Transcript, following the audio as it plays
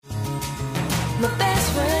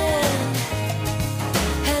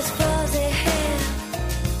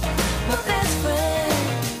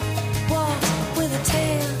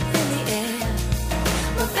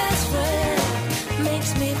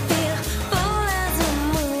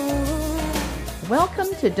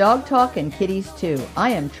to Dog Talk and Kitties Too.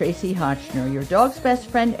 I am Tracy Hotchner, your dog's best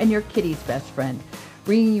friend and your kitty's best friend,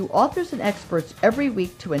 bringing you authors and experts every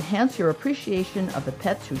week to enhance your appreciation of the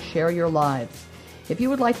pets who share your lives. If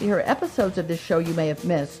you would like to hear episodes of this show you may have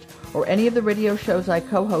missed, or any of the radio shows I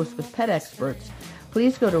co-host with pet experts,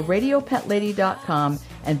 please go to radiopetlady.com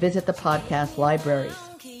and visit the podcast libraries.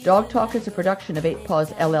 Dog Talk is a production of 8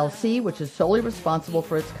 Paws LLC, which is solely responsible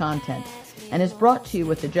for its content, and is brought to you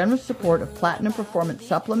with the generous support of Platinum Performance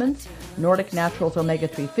Supplements, Nordic Naturals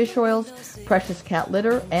Omega-3 Fish Oils, Precious Cat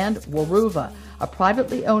Litter, and Waruva, a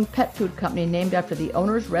privately owned pet food company named after the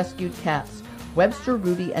owners' rescued cats, Webster,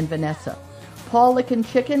 Rudy, and Vanessa. Paw Lickin'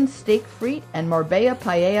 Chicken, Steak Frite, and Marbella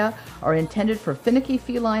Paella are intended for finicky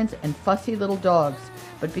felines and fussy little dogs,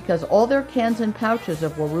 but because all their cans and pouches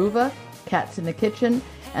of Waruva, Cats in the Kitchen,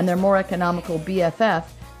 and their more economical BFF,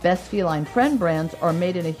 Best Feline Friend brands are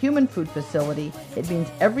made in a human food facility, it means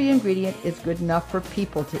every ingredient is good enough for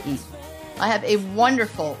people to eat. I have a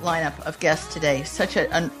wonderful lineup of guests today, such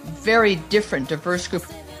a very different, diverse group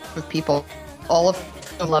of people, all of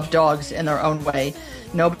whom love dogs in their own way.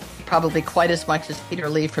 Nobody probably quite as much as Peter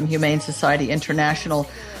Lee from Humane Society International,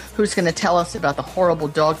 who's going to tell us about the horrible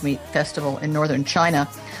dog meat festival in northern China.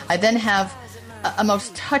 I then have a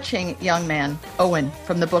most touching young man, Owen,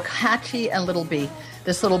 from the book Hatchie and Little Bee.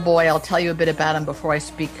 This little boy, I'll tell you a bit about him before I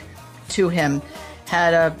speak to him,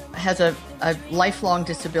 has a lifelong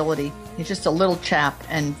disability. He's just a little chap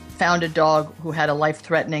and found a dog who had a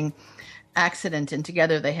life-threatening accident, and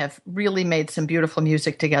together they have really made some beautiful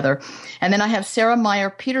music together. And then I have Sarah Meyer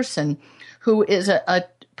Peterson, who is a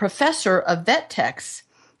professor of vet techs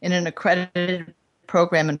in an accredited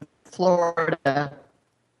program in Florida,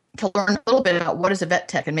 to learn a little bit about what is a vet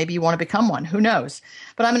tech, and maybe you want to become one. Who knows?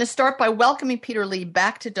 But I'm going to start by welcoming Peter Lee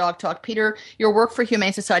back to Dog Talk. Peter, your work for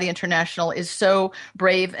Humane Society International is so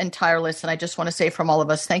brave and tireless, and I just want to say from all of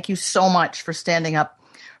us, thank you so much for standing up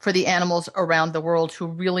for the animals around the world who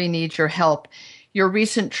really need your help. Your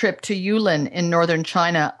recent trip to Yulin in northern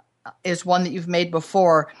China is one that you've made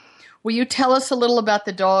before. Will you tell us a little about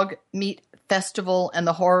the Dog Meat Festival and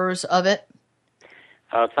the horrors of it?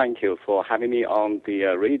 Thank you for having me on the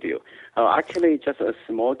radio. Actually, just a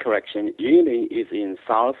small correction. Yulin is in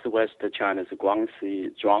southwest China's Guangxi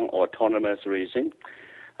Zhuang Autonomous Region.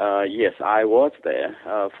 Yes, I was there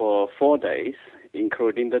for 4 days,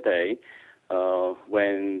 including the day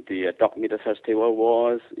when the Dog Meat Festival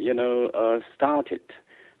was, started,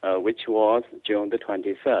 which was June the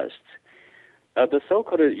 21st. The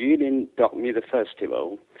so-called Yulin Dog Meat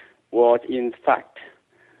Festival was, in fact,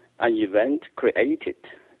 an event created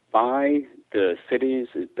by the city's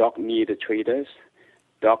dog meat traders,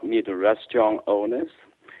 dog meat restaurant owners,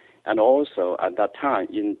 and also at that time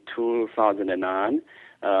in 2009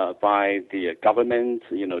 by the government,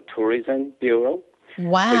 tourism bureau.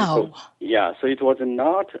 Wow. So it was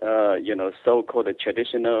not, so-called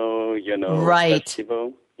traditional, right.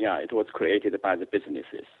 festival. Yeah, it was created by the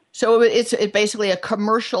businesses. So it's basically a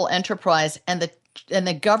commercial enterprise, and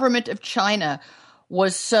the government of China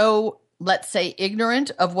was so, let's say,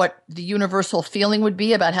 ignorant of what the universal feeling would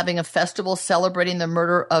be about having a festival celebrating the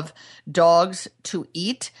murder of dogs to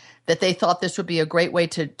eat, that they thought this would be a great way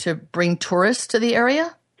to bring tourists to the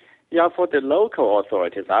area? Yeah, for the local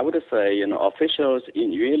authorities, I would say, officials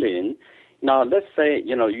in Yulin. Now, let's say,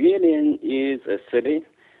 Yulin is a city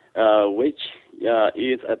which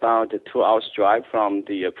is about a 2 hours drive from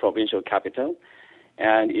the provincial capital,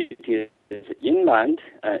 and it is inland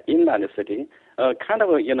city. Kind of,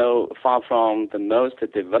 far from the most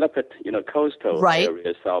developed, coastal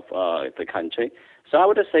areas of the country. So I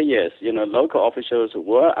would say yes, local officials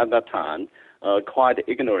were at that time quite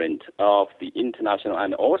ignorant of the international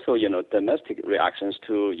and also, domestic reactions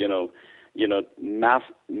to,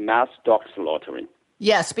 mass dog slaughtering.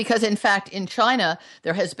 Yes, because in fact, in China,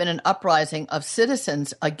 there has been an uprising of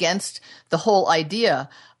citizens against the whole idea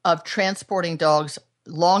of transporting dogs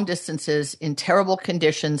long distances in terrible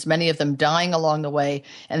conditions, many of them dying along the way,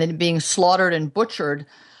 and then being slaughtered and butchered,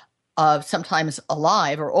 sometimes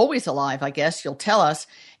alive or always alive, I guess you'll tell us,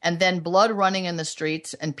 and then blood running in the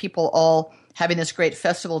streets and people all having this great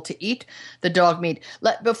festival to eat the dog meat.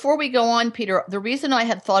 Before we go on, Peter, the reason I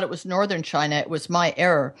had thought it was northern China, it was my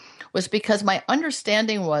error, was because my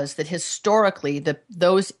understanding was that historically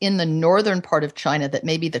those in the northern part of China, that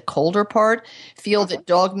maybe the colder part, feel that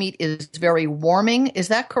dog meat is very warming. Is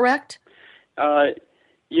that correct?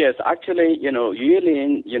 Yes, actually,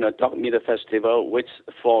 Yulin, Dog Meat Festival, which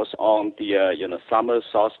falls on the, summer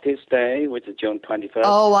solstice day, which is June 21st.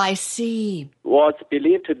 Oh, I see. Was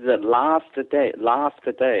believed to be the last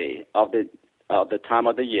day of the time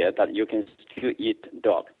of the year that you can still eat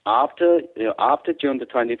dog. After June the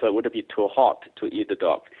 23rd, would it be too hot to eat the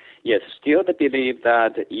dog? Yes, still they believe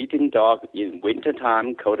that eating dog in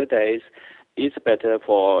wintertime, colder days, is better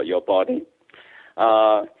for your body.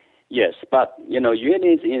 Yes, but, Yunnan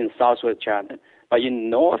is in southwest China, but in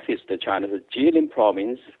northeast China, the Jilin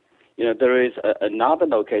province, there is another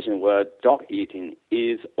location where dog eating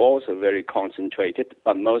is also very concentrated,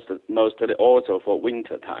 but mostly also for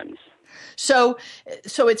winter times. So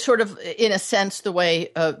it's sort of, in a sense, the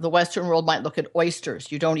way the Western world might look at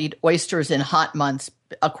oysters. You don't eat oysters in hot months,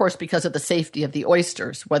 of course, because of the safety of the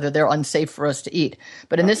oysters, whether they're unsafe for us to eat.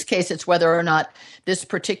 But in this case, it's whether or not this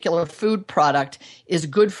particular food product is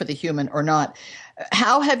good for the human or not.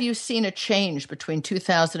 How have you seen a change between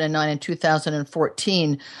 2009 and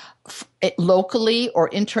 2014 locally or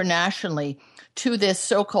internationally to this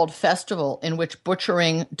so-called festival in which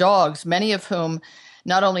butchering dogs, many of whom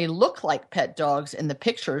not only look like pet dogs in the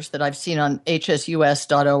pictures that I've seen on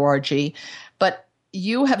hsus.org, but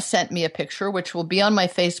you have sent me a picture which will be on my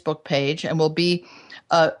Facebook page and will be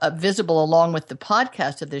visible along with the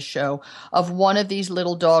podcast of this show of one of these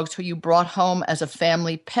little dogs who you brought home as a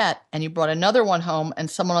family pet, and you brought another one home, and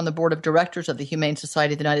someone on the board of directors of the Humane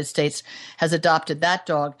Society of the United States has adopted that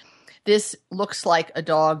dog. This looks like a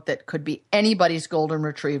dog that could be anybody's golden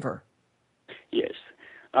retriever. Yes.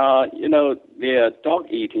 The dog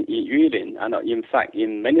eating in Yulin, and in fact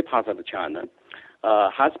in many parts of China,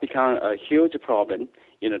 has become a huge problem,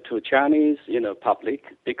 to Chinese, public,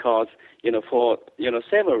 because, for,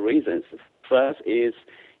 several reasons. First is,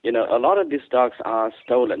 a lot of these dogs are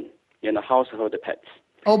stolen, household pets.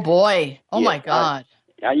 Oh, boy. Oh, yes. My God.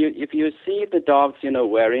 If you see the dogs,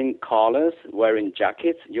 wearing collars, wearing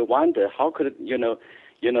jackets, you wonder how could,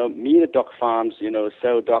 meat dog farms,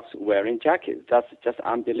 sell dogs wearing jackets. That's just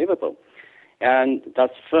unbelievable. And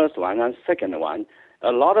that's first one. And second one,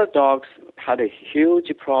 a lot of dogs had a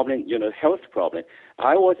huge problem, health problem.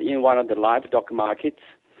 I was in one of the live dog markets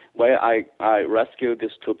where I rescued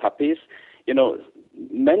these two puppies.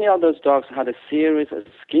 Many of those dogs had a serious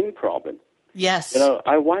skin problem. Yes.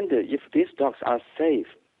 I wonder if these dogs are safe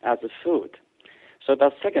as a food. So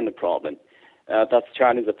that's second problem. That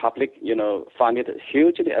Chinese public, find it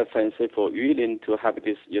hugely offensive for Yulin to have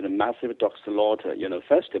this, massive dog slaughter,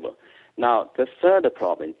 festival. Now, the third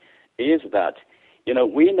problem is that,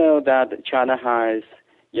 we know that China has,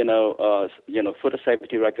 food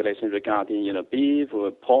safety regulations regarding, beef,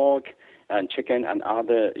 pork, and chicken and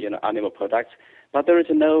other, animal products. But there is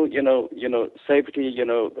no, safety,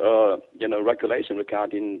 regulation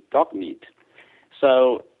regarding dog meat.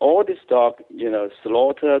 So all these dogs,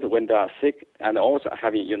 slaughtered when they are sick and also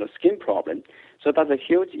having, skin problem. So that's a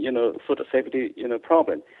huge, food safety,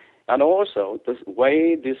 problem. And also the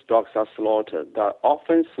way these dogs are slaughtered, they're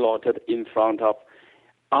often slaughtered in front of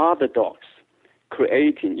other dogs,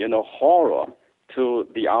 creating, horror to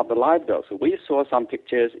the other live dogs. We saw some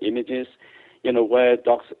pictures, images, where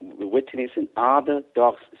dogs witnessing other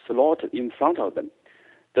dogs slaughtered in front of them.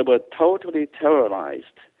 They were totally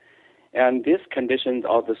terrorized. And this condition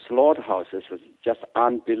of the slaughterhouses was just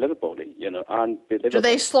unbelievably, unbelievable. Do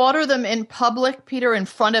they slaughter them in public, Peter, in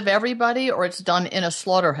front of everybody, or it's done in a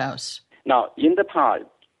slaughterhouse? Now, in the past,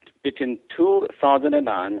 between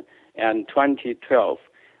 2009 and 2012,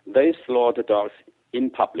 they slaughter dogs in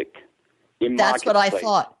public, in That's what I marketplace.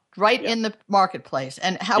 thought, right in the marketplace.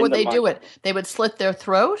 And how would they do it? They would slit their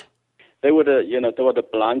throat? They would, they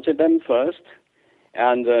would blanch them first,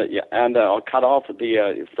 and cut off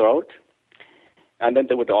the throat. And then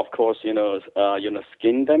they would, of course, skin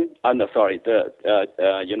them.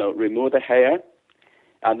 Remove the hair,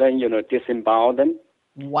 and then, disembowel them.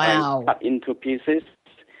 Wow. And cut into pieces.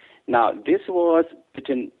 Now, this was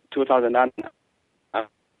between 2009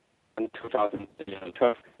 and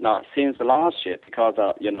 2012. Now, since last year, because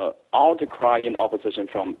of, outcry in opposition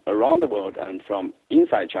from around the world and from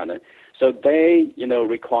inside China, so they,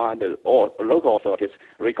 required, or local authorities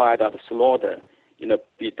required that slaughter,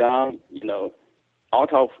 be done,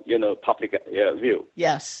 out of, public view.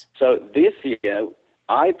 Yes. So this year,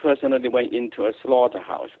 I personally went into a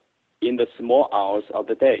slaughterhouse in the small hours of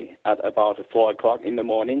the day at about 4 o'clock in the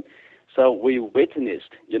morning. So we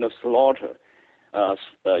witnessed, slaughter,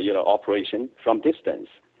 operation from distance.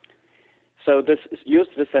 So this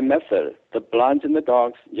used the same method, the blanching the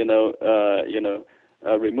dogs, remove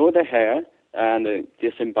the hair and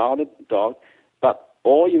disembowel the dog, but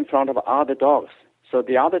all in front of other dogs. So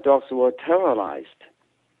the other dogs were terrorized.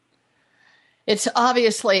 It's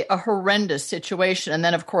obviously a horrendous situation. And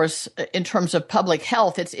then, of course, in terms of public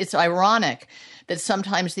health, it's ironic that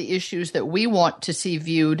sometimes the issues that we want to see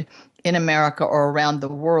viewed in America or around the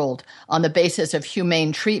world on the basis of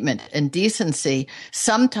humane treatment and decency,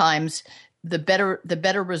 sometimes the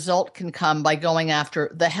better result can come by going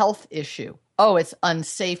after the health issue. Oh, it's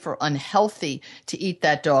unsafe or unhealthy to eat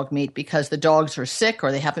that dog meat because the dogs are sick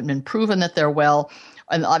or they haven't been proven that they're well.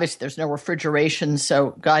 And obviously there's no refrigeration,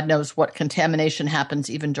 so God knows what contamination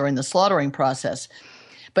happens even during the slaughtering process.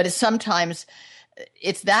 But sometimes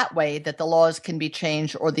it's that way that the laws can be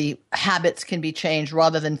changed or the habits can be changed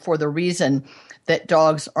rather than for the reason that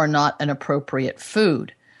dogs are not an appropriate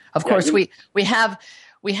food. Of course, we have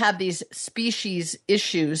these species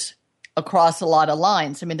issues across a lot of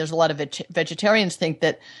lines. I mean, there's a lot of vegetarians think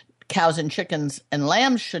that cows and chickens and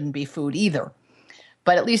lambs shouldn't be food either.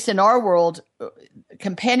 But at least in our world,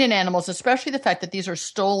 companion animals, especially the fact that these are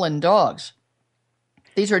stolen dogs,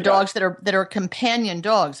 these are dogs that are companion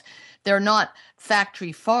dogs. They're not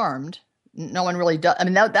factory farmed. No one really does. I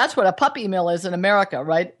mean, that's what a puppy mill is in America,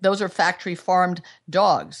 right? Those are factory farmed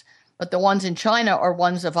dogs. But the ones in China are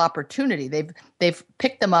ones of opportunity. They've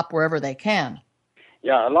picked them up wherever they can.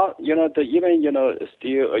 Yeah, a lot. They even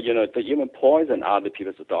poison other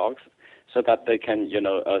people's dogs so that they can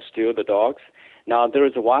steal the dogs. Now there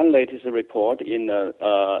is one latest report in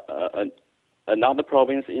another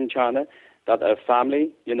province in China that a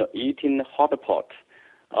family eating hot pot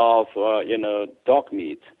of dog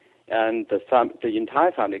meat, and the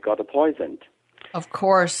entire family got poisoned. Of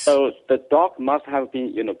course. So the dog must have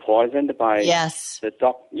been poisoned by the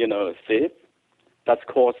dog thief. That's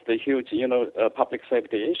caused the huge public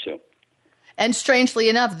safety issue. And strangely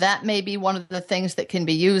enough, that may be one of the things that can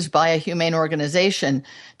be used by a humane organization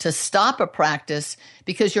to stop a practice,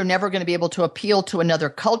 because you're never going to be able to appeal to another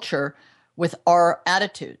culture with our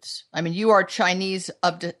attitudes. I mean, you're of Chinese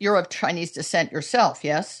descent yourself,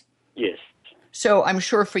 yes? Yes. So I'm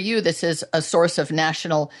sure for you this is a source of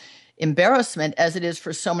national embarrassment, as it is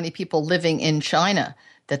for so many people living in China,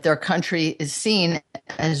 that their country is seen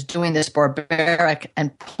as doing this barbaric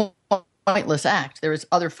and pointless act. There is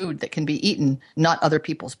other food that can be eaten, not other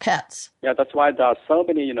people's pets. Yeah, that's why there are so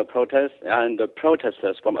many protests, and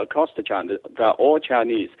protesters from across China. They are all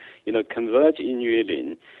Chinese, converge in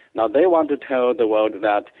Yulin. Now they want to tell the world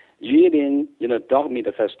that Yulin, dog meat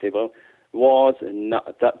festival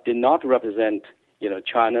did not represent,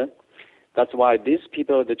 China. That's why these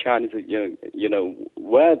people, the Chinese,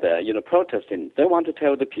 were there, protesting. They want to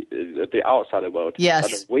tell the outside world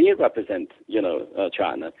that we represent,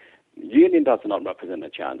 China. Yulin does not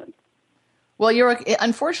represent China. Well,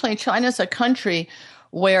 unfortunately, China's a country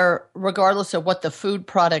where, regardless of what the food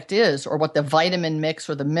product is or what the vitamin mix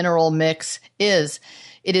or the mineral mix is,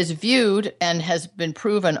 it is viewed and has been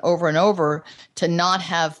proven over and over to not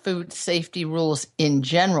have food safety rules in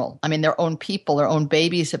general. I mean, their own people, their own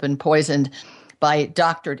babies have been poisoned by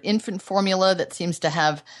doctored infant formula that seems to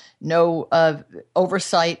have no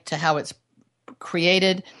oversight to how it's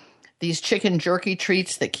created. These chicken jerky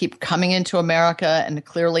treats that keep coming into America and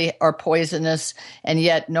clearly are poisonous, and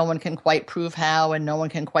yet no one can quite prove how, and no one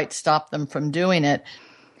can quite stop them from doing it.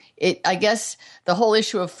 I guess the whole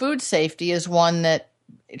issue of food safety is one that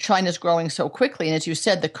China's growing so quickly, and as you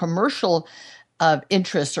said, the commercial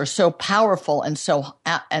interests are so powerful and so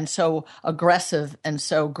aggressive and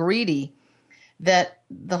so greedy that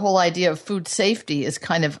the whole idea of food safety is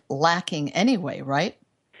kind of lacking anyway, right?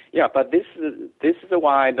 Yeah, but this is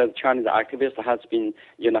why the Chinese activists have been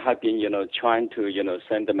trying to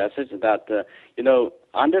send the message that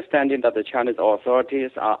understanding that the Chinese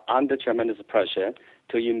authorities are under tremendous pressure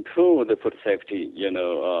to improve the food safety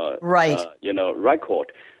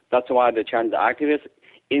record. That's why the Chinese activists,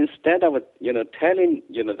 instead of telling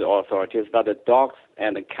the authorities that the dogs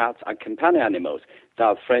and the cats are companion animals, they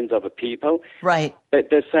are friends of people, right?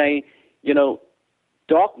 They say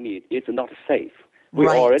dog meat is not safe. We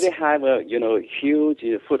already have a huge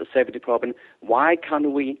food safety problem. Why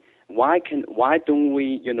don't we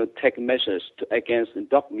take measures against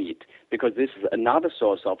dog meat? Because this is another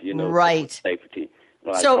source of food safety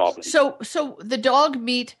problem. So the dog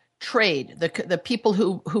meat trade, the people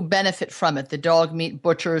who benefit from it, the dog meat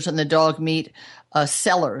butchers and the dog meat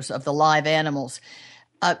sellers of the live animals.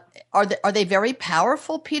 Are they very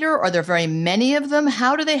powerful, Peter? Are there very many of them?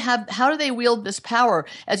 How do they wield this power?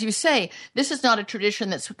 As you say, this is not a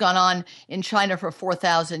tradition that's gone on in China for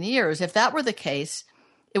 4,000 years. If that were the case,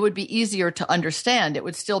 it would be easier to understand. It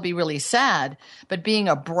would still be really sad. But being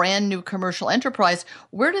a brand new commercial enterprise,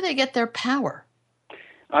 where do they get their power?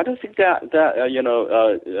 I don't think that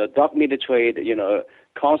dog meat trade,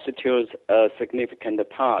 constitutes a significant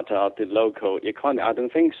part of the local economy. I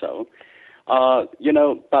don't think so.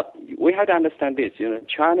 But we have to understand this.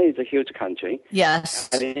 China is a huge country. Yes.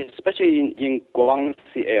 And especially in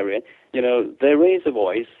Guangxi area, there is a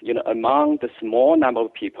voice, among the small number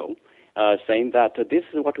of people saying that this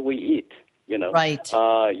is what we eat, Right.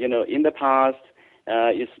 In the past,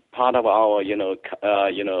 it's part of our,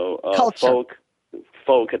 culture.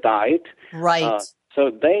 folk diet. Right. So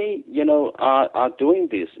they, are doing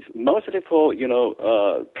this mostly for,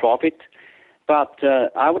 profit. But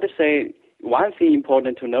I would say one thing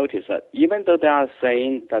important to notice that even though they are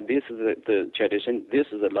saying that this is the tradition, this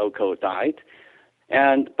is the local diet,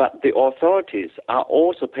 but the authorities are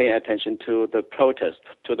also paying attention to the protest,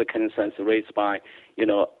 to the concerns raised by,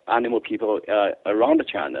 animal people around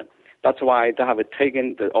China. That's why the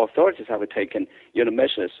authorities have taken,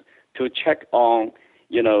 measures to check on,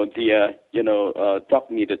 dog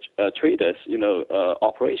meat traders,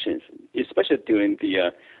 operations, especially during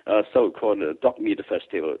the so-called dog meat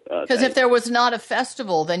festival. Because if there was not a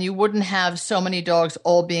festival, then you wouldn't have so many dogs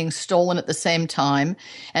all being stolen at the same time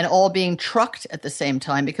and all being trucked at the same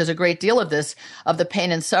time, because a great deal of the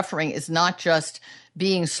pain and suffering is not just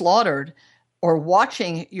being slaughtered or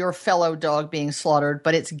watching your fellow dog being slaughtered,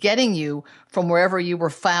 but it's getting you from wherever you were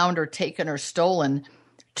found or taken or stolen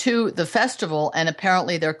to the festival. And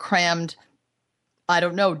apparently they're crammed, I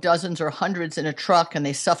don't know, dozens or hundreds in a truck, and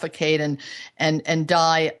they suffocate and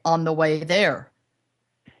die on the way there.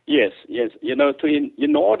 Yes.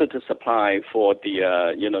 In order to supply for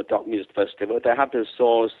the dog meat festival, they have to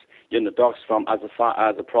source dogs from as far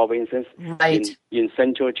as the provinces right. in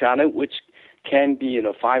central China, which can be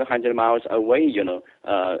 500 miles away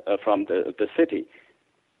from the city.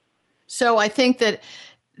 So I think that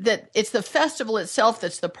it's the festival itself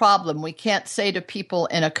that's the problem. We can't say to people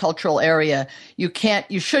in a cultural area, you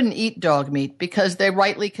shouldn't eat dog meat, because they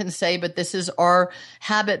rightly can say, but this is our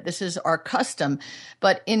habit, this is our custom.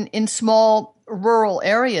 But in small rural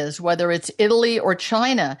areas, whether it's Italy or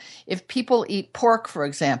China, if people eat pork, for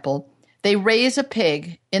example, they raise a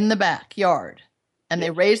pig in the backyard. And they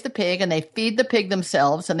raise the pig and they feed the pig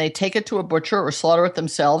themselves, and they take it to a butcher or slaughter it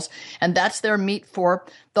themselves. And that's their meat for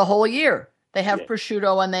the whole year. They have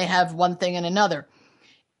prosciutto and they have one thing and another.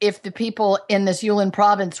 If the people in this Yulin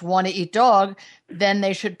province want to eat dog, then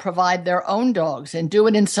they should provide their own dogs and do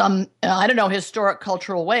it in some, historic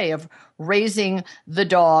cultural way of raising the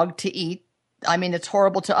dog to eat. I mean, it's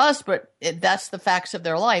horrible to us, but that's the facts of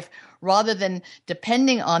their life, rather than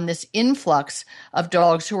depending on this influx of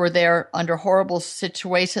dogs who are there under horrible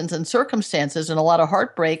situations and circumstances and a lot of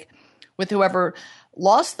heartbreak with whoever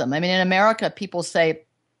lost them. I mean, in America, people say,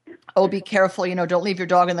 oh, be careful, don't leave your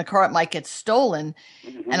dog in the car, it might get stolen.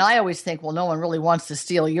 Mm-hmm. And I always think, well, no one really wants to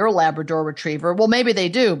steal your Labrador Retriever. Well, maybe they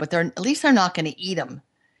do, but at least they're not going to eat them.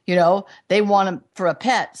 They want them for a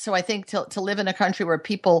pet. So I think to live in a country where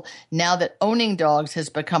people, now that owning dogs has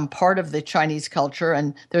become part of the Chinese culture,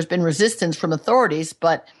 and there's been resistance from authorities,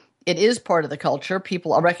 but it is part of the culture.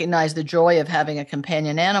 People recognize the joy of having a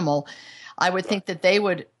companion animal. I would think that they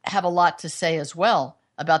would have a lot to say as well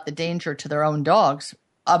about the danger to their own dogs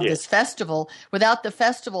of this festival. Without the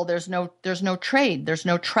festival, there's no trade, there's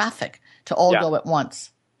no traffic to all go at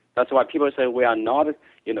once. That's why people say we are not,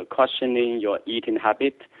 questioning your eating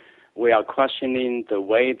habit. We are questioning the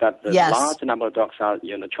way that the large number of dogs are,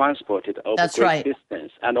 transported over great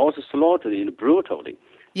distance and also slaughtered brutally.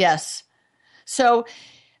 Yes. So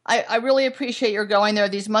I really appreciate your going there.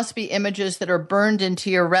 These must be images that are burned into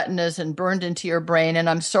your retinas and burned into your brain. And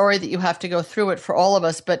I'm sorry that you have to go through it for all of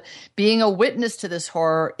us. But being a witness to this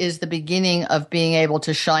horror is the beginning of being able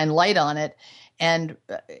to shine light on it and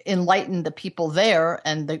enlighten the people there,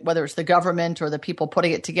 and whether it's the government or the people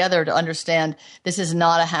putting it together, to understand this is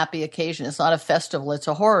not a happy occasion. It's not a festival. It's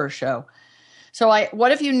a horror show. So what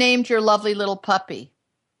have you named your lovely little puppy?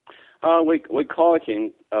 We call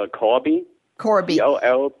him Colby. Corby.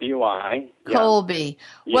 Colby. Colby.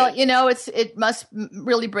 Well, it must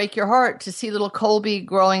really break your heart to see little Colby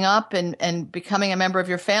growing up and becoming a member of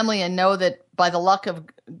your family, and know that by the luck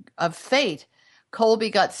of fate, Colby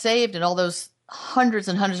got saved and all those hundreds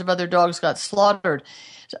and hundreds of other dogs got slaughtered.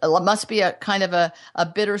 So it must be a kind of a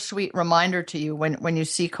bittersweet reminder to you when you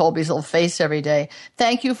see Colby's little face every day.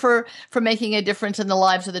 Thank you for making a difference in the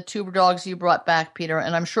lives of the two dogs you brought back, Peter.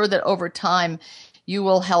 And I'm sure that over time you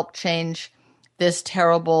will help change this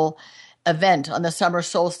terrible event on the summer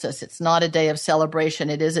solstice. It's not a day of celebration.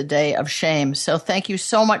 It is a day of shame. So thank you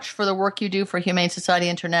so much for the work you do for Humane Society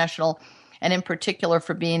International, and in particular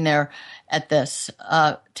for being there at this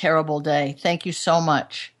terrible day. Thank you so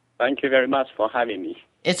much. Thank you very much for having me.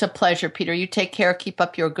 It's a pleasure, Peter. You take care. Keep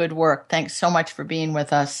up your good work. Thanks so much for being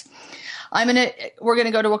with us. We're going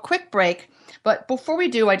to go to a quick break, but before we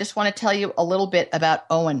do, I just want to tell you a little bit about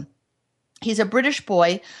Owen. He's a British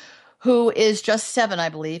boy who is just 7, I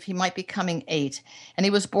believe. He might be coming 8. And he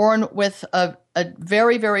was born with a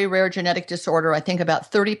very, very rare genetic disorder. I think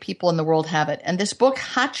about 30 people in the world have it. And this book,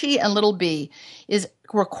 Hachi and Little Bee, is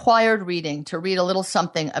required reading to read a little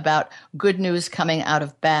something about good news coming out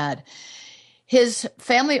of bad. His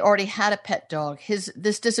family already had a pet dog.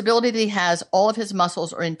 This disability that he has, all of his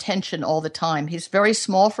muscles are in tension all the time. He's very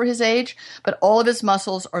small for his age, but all of his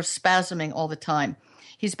muscles are spasming all the time.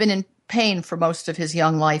 He's been in pain for most of his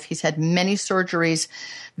young life. He's had many surgeries,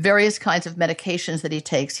 various kinds of medications that he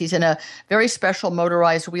takes. He's in a very special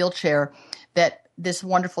motorized wheelchair that this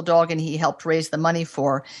wonderful dog and he helped raise the money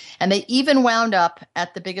for. And they even wound up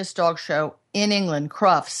at the biggest dog show in England,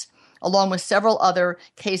 Crufts, along with several other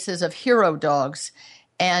cases of hero dogs.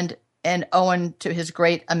 And Owen, to his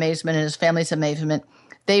great amazement and his family's amazement,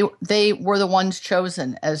 they were the ones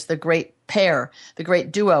chosen as the great pair, the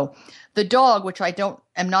great duo. The dog, which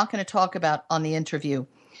am not going to talk about on the interview,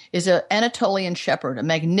 is an Anatolian Shepherd, a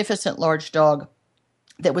magnificent large dog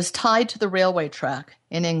that was tied to the railway track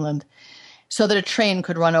in England so that a train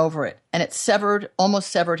could run over it. And it almost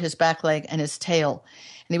severed his back leg and his tail.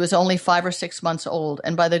 And he was only 5 or 6 months old.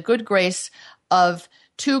 And by the good grace of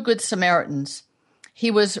 2 good Samaritans,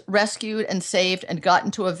 he was rescued and saved and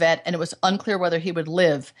gotten to a vet, and it was unclear whether he would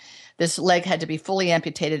live. This leg had to be fully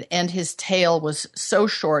amputated, and his tail was so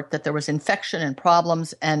short that there was infection and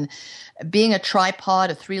problems. And being a tripod,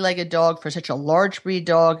 a 3-legged dog for such a large breed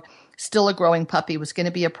dog, still a growing puppy, was going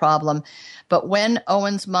to be a problem. But when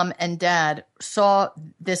Owen's mom and dad saw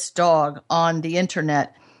this dog on the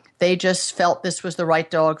internet, they just felt this was the right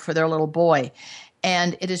dog for their little boy.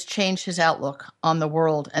 And it has changed his outlook on the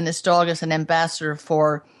world. And this dog is an ambassador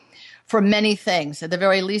for many things, at the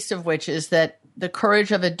very least of which is that the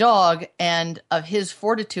courage of a dog and of his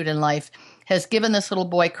fortitude in life has given this little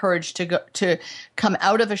boy courage to come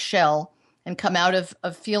out of a shell and come out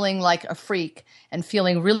of feeling like a freak and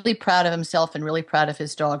feeling really proud of himself and really proud of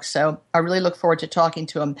his dog. So I really look forward to talking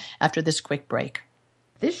to him after this quick break.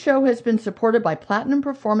 This show has been supported by Platinum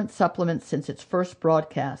Performance Supplements since its first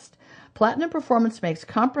broadcast. Platinum Performance makes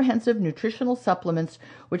comprehensive nutritional supplements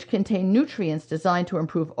which contain nutrients designed to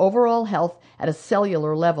improve overall health at a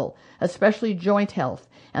cellular level, especially joint health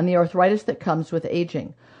and the arthritis that comes with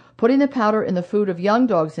aging. Putting the powder in the food of young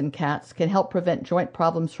dogs and cats can help prevent joint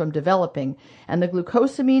problems from developing, and the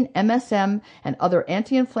glucosamine, MSM, and other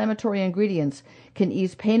anti-inflammatory ingredients can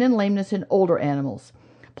ease pain and lameness in older animals.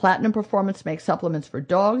 Platinum Performance makes supplements for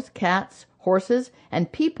dogs, cats, horses,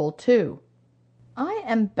 and people too. I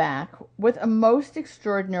am back with a most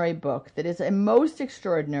extraordinary book that is a most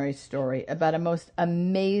extraordinary story about a most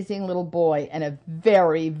amazing little boy and a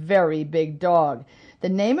very, very big dog. The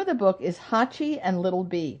name of the book is Hachi and Little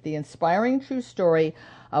Bee, the inspiring true story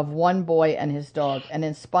of one boy and his dog. And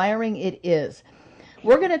inspiring it is.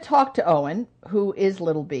 We're going to talk to Owen, who is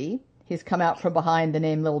Little Bee. He's come out from behind the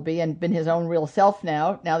name Little Bee and been his own real self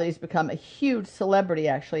now that he's become a huge celebrity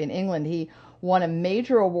actually in England. He won a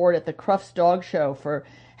major award at the Crufts Dog Show for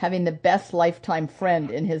having the best lifetime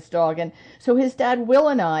friend in his dog. And so his dad, Will,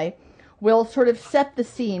 and I will sort of set the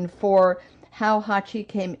scene for how Hachi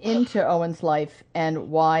came into Owen's life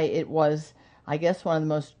and why it was, I guess, one of the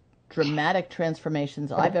most dramatic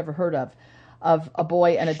transformations I've ever heard of a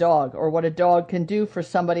boy and a dog, or what a dog can do for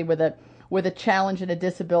somebody with a challenge and a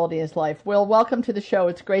disability in his life. Will, welcome to the show.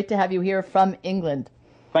 It's great to have you here from England.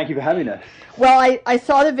 Thank you for having us. Well, I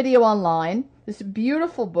saw the video online. This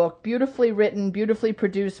beautiful book, beautifully written, beautifully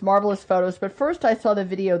produced, marvelous photos. But first I saw the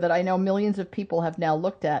video that I know millions of people have now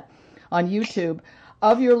looked at on YouTube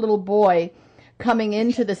of your little boy coming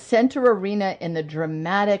into the center arena in the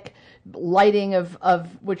dramatic lighting of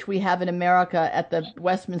which we have in America at the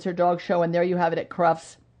Westminster Dog Show, and there you have it at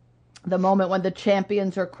Crufts, the moment when the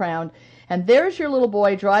champions are crowned. And there's your little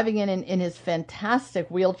boy driving in his fantastic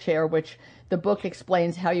wheelchair, which the book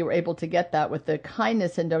explains how you were able to get that with the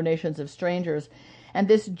kindness and donations of strangers. And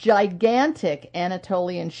this gigantic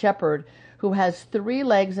Anatolian Shepherd who has 3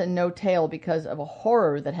 legs and no tail because of a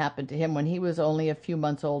horror that happened to him when he was only a few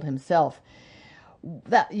months old himself.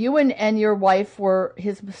 That you and your wife were,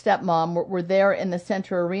 his stepmom, were there in the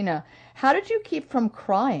center arena. How did you keep from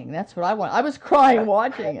crying? That's what I want. I was crying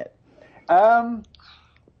watching it.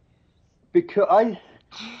 Because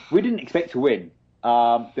we didn't expect to win.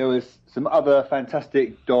 There was some other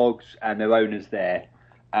fantastic dogs and their owners there,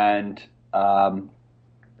 and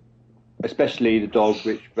especially the dog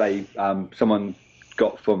which someone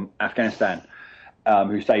got from Afghanistan.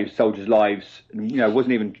 who saved soldiers' lives. And,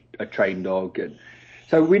 wasn't even a trained dog, and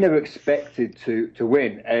so we never expected to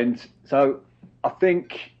win. And so I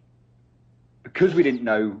think because we didn't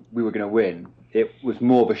know we were going to win, it was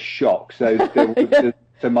more of a shock. So there wasn't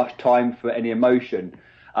so much time for any emotion.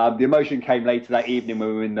 The emotion came later that evening when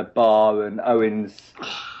we were in the bar and Owen's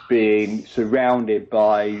being surrounded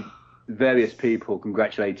by various people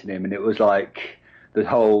congratulating him, and it was like it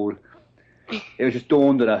was just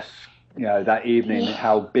dawned on us, that evening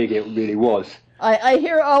how big it really was. I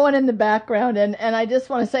hear Owen in the background, and I just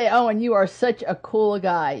want to say, Owen, you are such a cool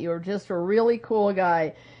guy. You're just a really cool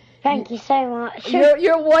guy. Thank you so much.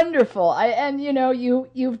 You're wonderful.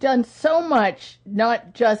 You've done so much,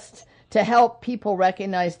 not just to help people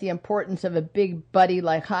recognize the importance of a big buddy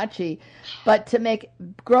like Hachi, but to make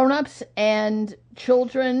grown-ups and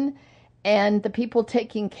children and the people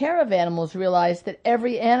taking care of animals realize that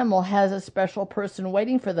every animal has a special person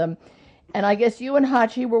waiting for them. And I guess you and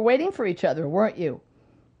Hachi were waiting for each other, weren't you?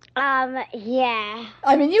 Yeah.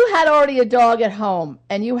 I mean, you had already a dog at home,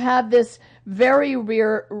 and you have this very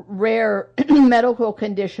rare medical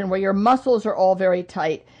condition where your muscles are all very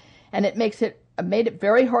tight, and it made it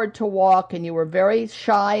very hard to walk, and you were very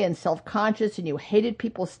shy and self-conscious, and you hated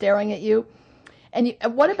people staring at you. And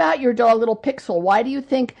what about your dog, Little Pixel? Why do you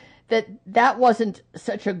think that wasn't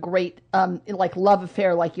such a great love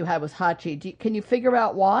affair like you had with Hachi? Can you figure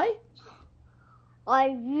out why?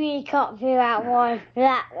 I really can't figure out why for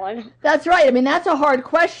that one. That's right. I mean, that's a hard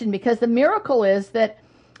question, because the miracle is that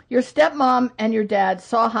your stepmom and your dad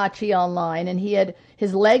saw Hachi online, and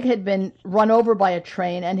his leg had been run over by a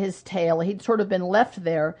train, and his tail, he'd sort of been left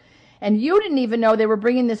there. And you didn't even know they were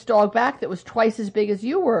bringing this dog back that was twice as big as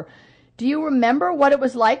you were. Do you remember what it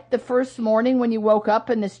was like the first morning when you woke up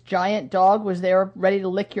and this giant dog was there ready to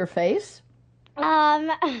lick your face?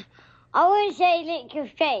 I wouldn't say lick your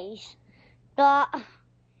face, but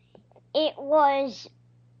it was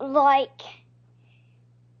like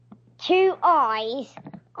two eyes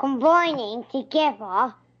combining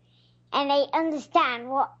together, and they understand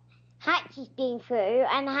what Hachi's been through,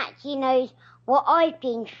 and Hachi knows what I've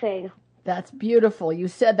been through. That's beautiful. You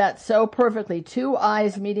said that so perfectly. Two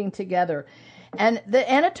eyes meeting together. And the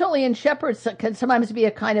Anatolian Shepherd can sometimes be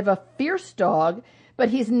a kind of a fierce dog, but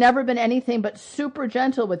he's never been anything but super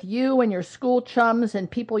gentle with you and your school chums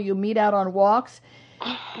and people you meet out on walks.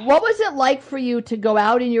 What was it like for you to go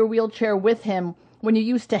out in your wheelchair with him when you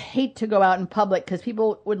used to hate to go out in public because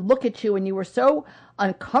people would look at you and you were so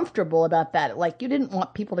uncomfortable about that? Like you didn't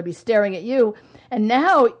want people to be staring at you. And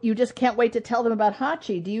now you just can't wait to tell them about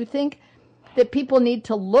Hachi. Do you think that people need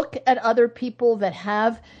to look at other people that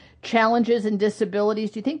have challenges and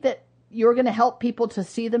disabilities? Do you think that you're going to help people to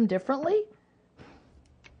see them differently?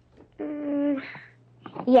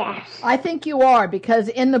 Yes. I think you are, because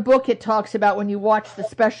in the book it talks about when you watched the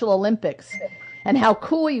Special Olympics and how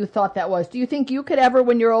cool you thought that was. Do you think you could ever,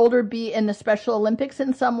 when you're older, be in the Special Olympics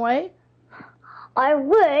in some way? I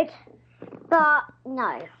would, but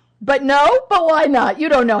no. But no? But why not? You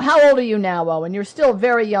don't know. How old are you now, Owen? You're still a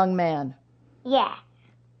very young man. Yeah.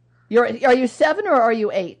 Are you 7 or are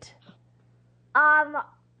you 8? 8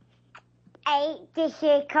 this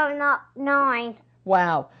year, coming up 9.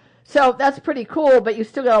 Wow. So that's pretty cool, but you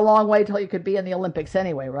still got a long way till you could be in the Olympics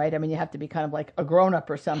anyway, right? I mean, you have to be kind of like a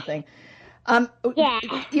grown-up or something. Yeah.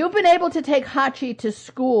 You've been able to take Hachi to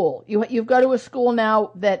school. You've got to a school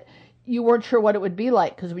now that you weren't sure what it would be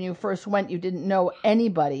like, because when you first went, you didn't know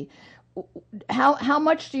anybody. How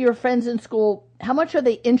much do your friends in school, how much are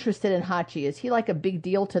they interested in Hachi? Is he like a big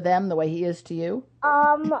deal to them the way he is to you?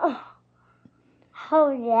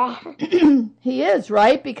 Oh, yeah. He is,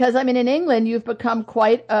 right? Because, I mean, in England, you've become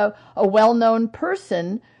quite a well-known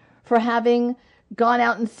person for having gone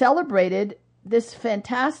out and celebrated this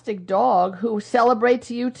fantastic dog who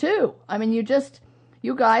celebrates you, too. I mean, you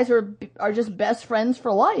guys are just best friends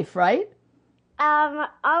for life, right?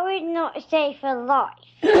 I would not say for life.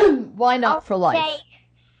 Why not for life? Say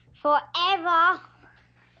forever.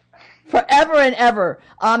 Forever and ever.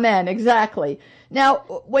 Amen. Exactly. Now,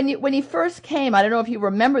 when he first came, I don't know if you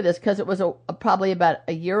remember this because it was probably about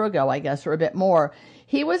a year ago, I guess, or a bit more.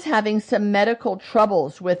 He was having some medical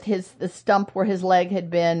troubles with the stump where his leg had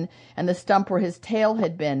been and the stump where his tail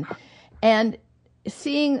had been. And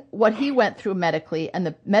seeing what he went through medically and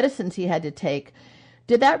the medicines he had to take,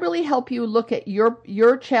 did that really help you look at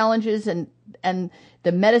your challenges and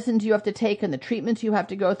the medicines you have to take and the treatments you have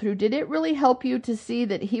to go through? Did it really help you to see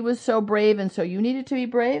that he was so brave and so you needed to be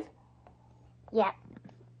brave? Yeah.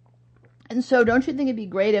 And so don't you think it'd be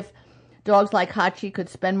great if dogs like Hachi could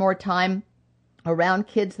spend more time around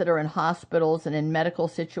kids that are in hospitals and in medical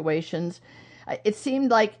situations? It seemed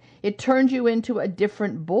like it turned you into a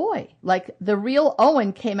different boy. Like the real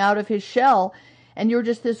Owen came out of his shell, and you're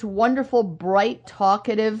just this wonderful, bright,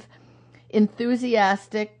 talkative,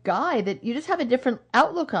 enthusiastic guy that you just have a different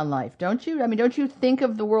outlook on life, don't you? I mean, don't you think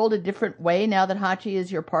of the world a different way now that Hachi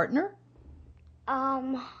is your partner?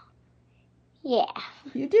 Yeah.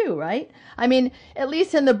 You do, right? I mean, at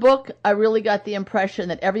least in the book, I really got the impression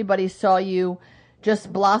that everybody saw you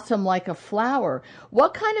just blossom like a flower.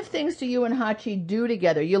 What kind of things do you and Hachi do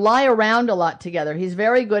together? You lie around a lot together. He's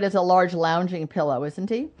very good as a large lounging pillow, isn't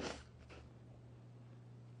he?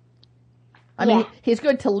 I mean, he's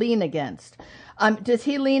good to lean against. Does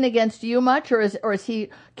he lean against you much, or is he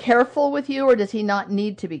careful with you, or does he not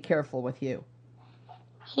need to be careful with you?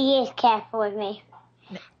 He is careful with me.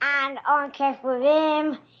 And I'm careful with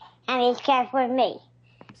him, and he's careful with me.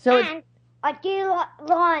 And I do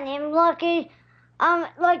lie on him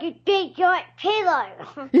like a big giant pillow.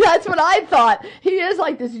 That's what I thought. He is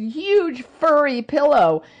like this huge furry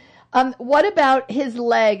pillow. What about his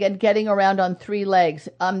leg and getting around on 3 legs?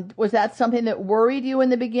 Was that something that worried you in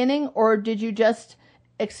the beginning, or did you just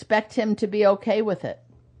expect him to be okay with it?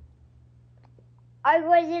 I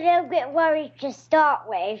was a little bit worried to start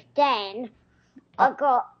with. Then I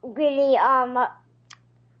got really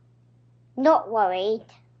not worried.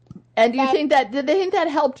 And do you think that, did they think that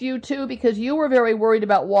helped you too? Because you were very worried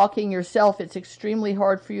about walking yourself. It's extremely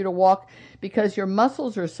hard for you to walk because your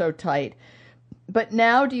muscles are so tight. But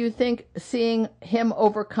now do you think seeing him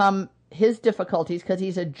overcome his difficulties, because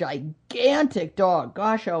he's a gigantic dog,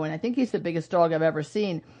 gosh, Owen, I think he's the biggest dog I've ever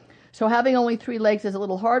seen. So having only 3 legs is a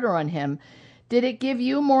little harder on him. Did it give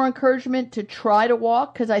you more encouragement to try to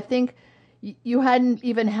walk? Because I think you hadn't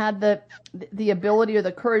even had the ability or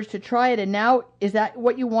the courage to try it, and now is that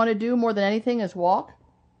what you want to do more than anything, is walk?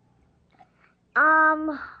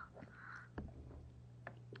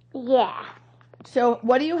 Yeah. So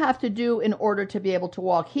what do you have to do in order to be able to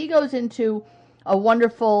walk? He goes into a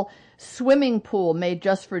wonderful swimming pool made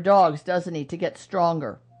just for dogs, doesn't he, to get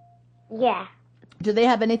stronger? Yeah. Do they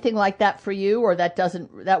have anything like that for you, or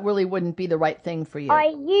that really wouldn't be the right thing for you?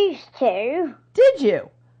 I used to. Did you?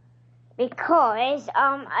 Because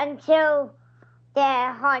until the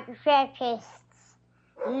hydrotherapists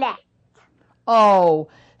left. Oh,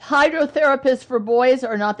 hydrotherapists for boys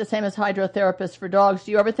are not the same as hydrotherapists for dogs.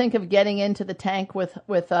 Do you ever think of getting into the tank with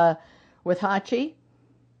Hachi?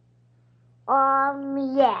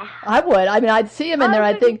 Yeah. I would. I mean, I'd see him in there.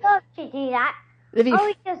 I think. I would love to do that. I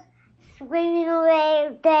would just swimming away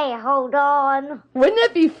all day. Hold on. Wouldn't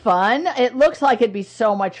it be fun? It looks like it'd be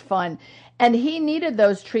so much fun. And he needed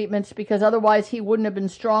those treatments because otherwise he wouldn't have been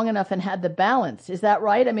strong enough and had the balance. Is that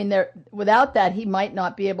right? I mean, without that, he might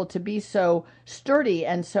not be able to be so sturdy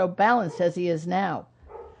and so balanced as he is now.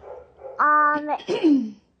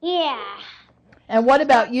 Yeah. And what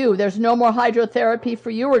about you? There's no more hydrotherapy for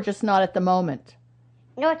you, or just not at the moment?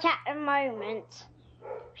 Not at the moment.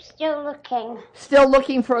 Still looking. Still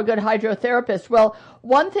looking for a good hydrotherapist. Well,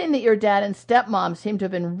 one thing that your dad and stepmom seem to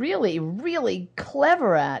have been really, really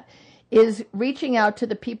clever at is reaching out to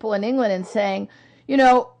the people in England and saying, you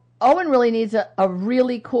know, Owen really needs a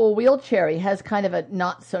really cool wheelchair. He has kind of a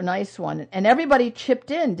not so nice one. And everybody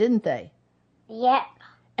chipped in, didn't they? Yep.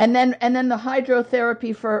 And then the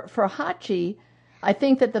hydrotherapy for Hachi, I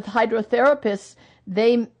think that the hydrotherapists,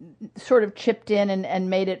 they sort of chipped in and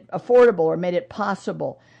made it affordable or made it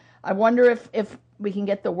possible. I wonder if we can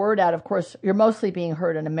get the word out. Of course, you're mostly being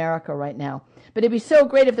heard in America right now. But it'd be so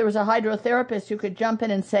great if there was a hydrotherapist who could jump in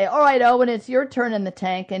and say, all right, Owen, it's your turn in the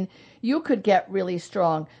tank, and you could get really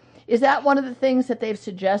strong. Is that one of the things that they've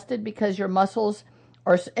suggested? Because your muscles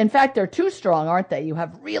are, in fact, they're too strong, aren't they? You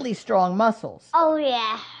have really strong muscles. Oh,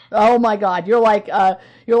 yeah. Oh, my God. You're like a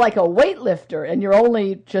weightlifter, and you're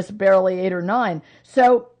only just barely 8 or 9.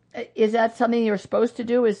 So is that something you're supposed to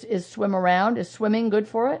do, is swim around? Is swimming good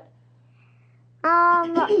for it?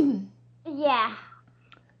 Yeah.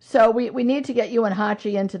 So we need to get you and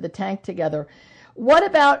Hachi into the tank together. What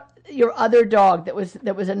about your other dog that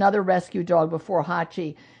was another rescue dog before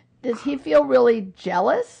Hachi? Does he feel really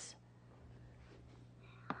jealous?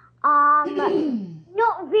 Not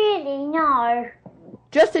really, no.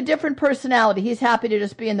 Just a different personality. He's happy to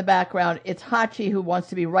just be in the background. It's Hachi who wants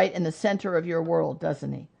to be right in the center of your world,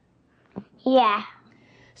 doesn't he? Yeah.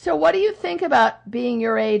 So what do you think about being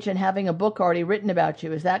your age and having a book already written about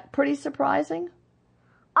you? Is that pretty surprising?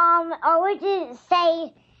 I wouldn't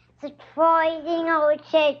say surprising. I would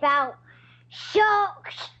say about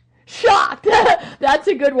shocked. Shocked! That's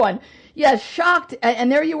a good one. Yes, shocked. And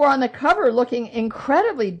there you are on the cover looking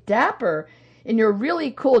incredibly dapper in your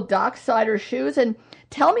really cool Docksider shoes. And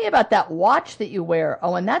tell me about that watch that you wear,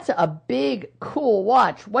 Owen. That's a big, cool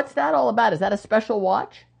watch. What's that all about? Is that a special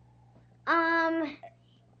watch?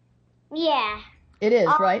 Yeah. It is,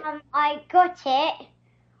 right? I got it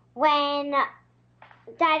when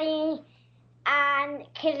Daddy and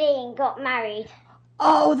Colleen got married.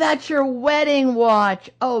 Oh, that's your wedding watch.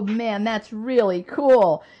 Oh, man, that's really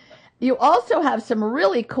cool. You also have some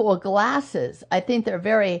really cool glasses. I think they're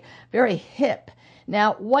very, very hip.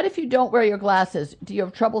 Now, what if you don't wear your glasses? Do you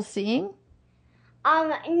have trouble seeing?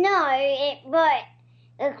 No, but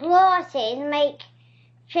the glasses make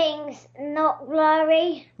things not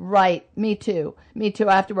blurry. Right, me too. Me too.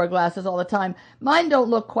 I have to wear glasses all the time. Mine don't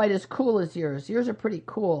look quite as cool as yours. Yours are pretty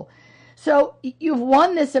cool. So you've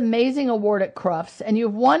won this amazing award at Crufts, and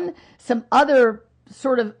you've won some other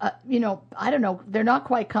sort of, I don't know, they're not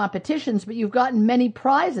quite competitions, but you've gotten many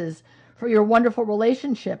prizes for your wonderful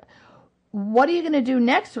relationship. What are you going to do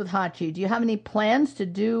next with Hachi? Do you have any plans to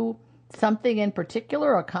do something in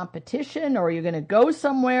particular, a competition, or are you going to go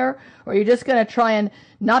somewhere, or are you just going to try and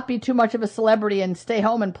not be too much of a celebrity and stay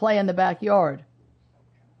home and play in the backyard?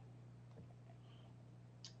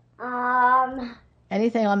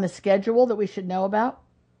 Anything on the schedule that we should know about?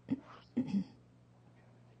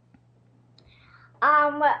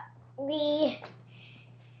 We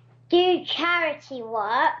do charity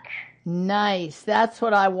work. Nice. That's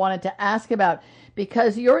what I wanted to ask about,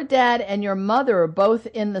 because your dad and your mother are both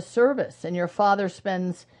in the service, and your father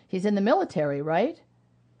he's in the military, right?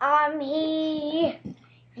 He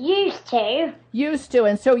used to. Used to.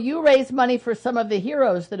 And so you raise money for some of the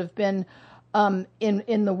heroes that have been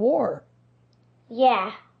in the war.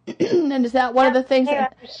 Yeah. And is that one of the things?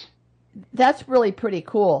 That's really pretty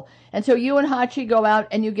cool. And so you and Hachi go out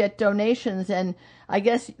and you get donations, and I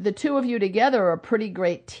guess the two of you together are a pretty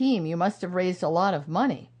great team. You must have raised a lot of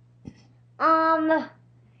money.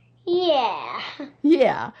 Yeah.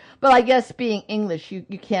 Yeah, but I guess being English, you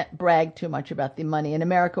can't brag too much about the money. In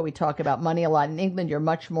America, we talk about money a lot. In England, you're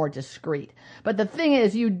much more discreet. But the thing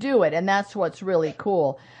is, you do it, and that's what's really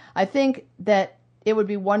cool. I think that it would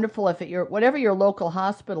be wonderful if whatever your local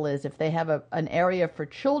hospital is, if they have an area for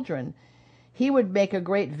children, he would make a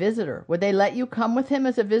great visitor. Would they let you come with him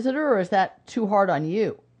as a visitor, or is that too hard on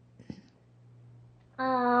you?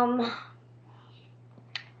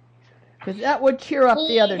 Because that would cheer up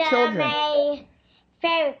the other children. A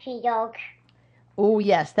therapy dog. Oh,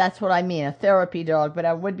 yes, that's what I mean, a therapy dog. But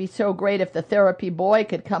it would be so great if the therapy boy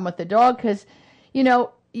could come with the dog, because,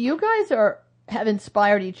 you guys have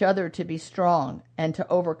inspired each other to be strong and to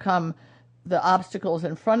overcome the obstacles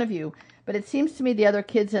in front of you. But it seems to me the other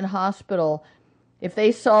kids in hospital, if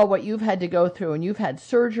they saw what you've had to go through, and you've had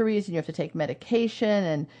surgeries, and you have to take medication,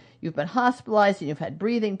 and you've been hospitalized, and you've had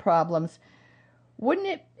breathing problems,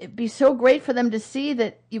 wouldn't it be so great for them to see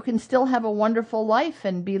that you can still have a wonderful life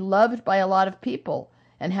and be loved by a lot of people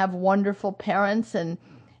and have wonderful parents and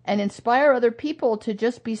inspire other people to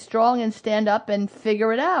just be strong and stand up and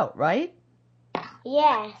figure it out, right?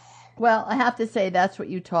 Yes. Well, I have to say that's what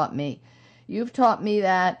you taught me. You've taught me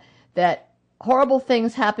that horrible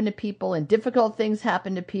things happen to people and difficult things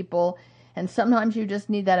happen to people, and sometimes you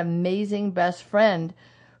just need that amazing best friend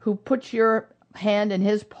who puts your hand in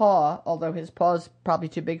his paw, although his paw is probably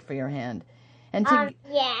too big for your hand. And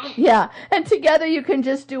yeah, and together you can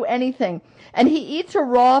just do anything. And he eats a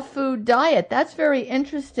raw food diet. That's very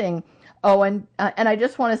interesting. Oh, and I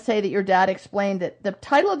just want to say that your dad explained that the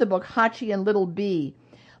title of the book, Hachi and Little B.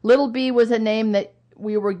 Little B was a name that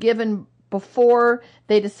we were given before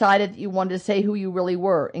they decided that you wanted to say who you really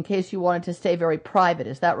were, in case you wanted to stay very private.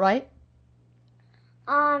 Is that right?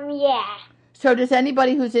 Yeah. So does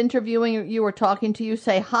anybody who's interviewing you or talking to you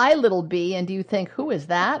say, "Hi, Little B," and do you think, who is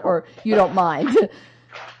that? Or you don't mind?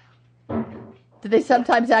 Do they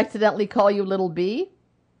sometimes accidentally call you Little B?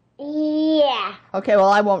 Yeah. Okay,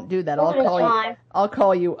 well, I won't do that. I'll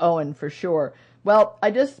call you Owen for sure. Well,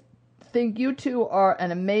 I just think you two are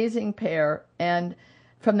an amazing pair, and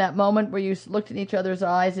from that moment where you looked in each other's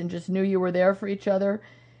eyes and just knew you were there for each other,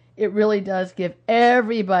 it really does give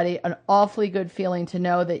everybody an awfully good feeling to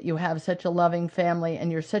know that you have such a loving family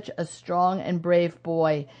and you're such a strong and brave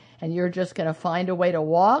boy, and you're just going to find a way to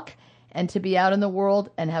walk and to be out in the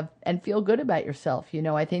world and feel good about yourself.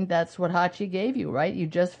 I think that's what Hachi gave you, right? You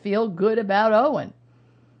just feel good about Owen.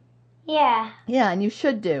 Yeah. Yeah, and you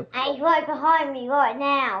should do. And he's right behind me right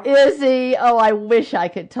now. Is he? Oh, I wish I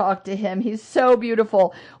could talk to him. He's so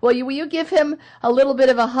beautiful. Well, will you give him a little bit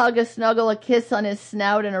of a hug, a snuggle, a kiss on his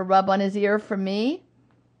snout, and a rub on his ear for me?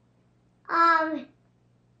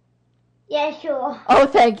 Yeah, sure. Oh,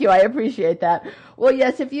 thank you. I appreciate that. Well,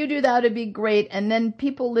 yes, if you do that, it'd be great. And then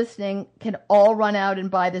people listening can all run out and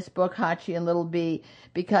buy this book, Hachi and Little Bee,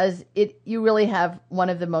 because you really have one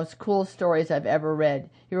of the most cool stories I've ever read.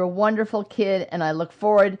 You're a wonderful kid, and I look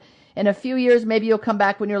forward in a few years, maybe you'll come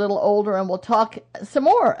back when you're a little older and we'll talk some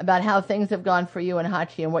more about how things have gone for you and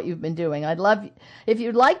Hachi and what you've been doing. If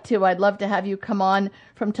you'd like to, I'd love to have you come on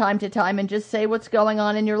from time to time and just say what's going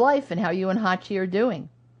on in your life and how you and Hachi are doing.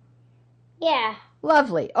 Yeah.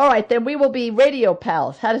 Lovely. All right, then we will be radio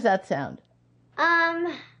pals. How does that sound?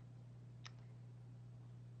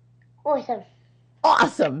 Awesome.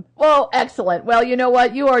 Awesome. Well, excellent. Well, you know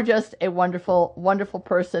what? You are just a wonderful, wonderful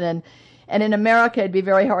person. And in America, it'd be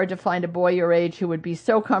very hard to find a boy your age who would be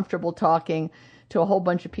so comfortable talking to a whole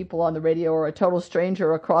bunch of people on the radio or a total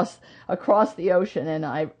stranger across the ocean. And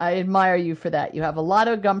I admire you for that. You have a lot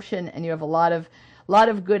of gumption and you have a lot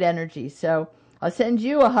of good energy. So I'll send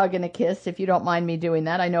you a hug and a kiss if you don't mind me doing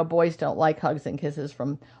that. I know boys don't like hugs and kisses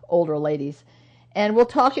from older ladies. And we'll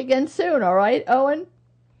talk again soon, all right, Owen?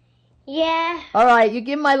 Yeah. All right, you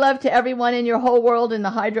give my love to everyone in your whole world and the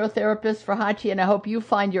hydrotherapist for Hachi, and I hope you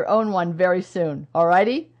find your own one very soon. All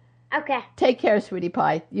righty? Okay. Take care, sweetie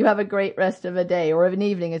pie. You have a great rest of a day or of an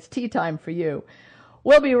evening. It's tea time for you.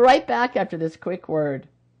 We'll be right back after this quick word.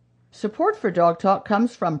 Support for Dog Talk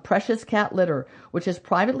comes from Precious Cat Litter, which is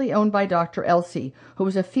privately owned by Dr. Elsie, who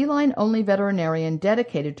is a feline-only veterinarian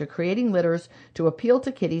dedicated to creating litters to appeal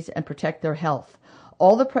to kitties and protect their health.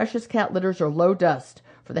 All the Precious Cat litters are low dust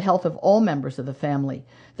for the health of all members of the family.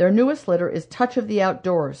 Their newest litter is Touch of the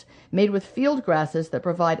Outdoors, made with field grasses that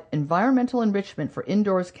provide environmental enrichment for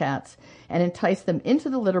indoors cats and entice them into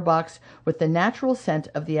the litter box with the natural scent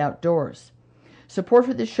of the outdoors. Support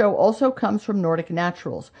for this show also comes from Nordic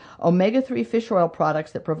Naturals, omega-3 fish oil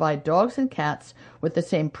products that provide dogs and cats with the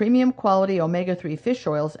same premium quality omega-3 fish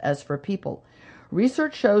oils as for people.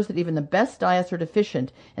 Research shows that even the best diets are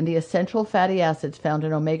deficient in the essential fatty acids found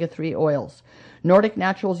in omega-3 oils. Nordic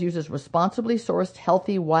Naturals uses responsibly sourced,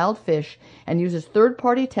 healthy wild fish and uses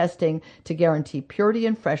third-party testing to guarantee purity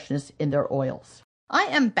and freshness in their oils. I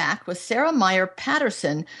am back with Sarah Meyer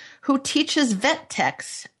Patterson, who teaches vet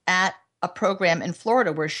techs at a program in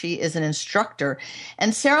Florida where she is an instructor.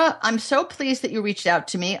 And Sarah, I'm so pleased that you reached out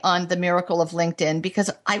to me on the miracle of LinkedIn,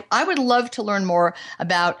 because I would love to learn more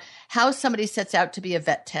about how somebody sets out to be a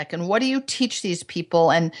vet tech and what do you teach these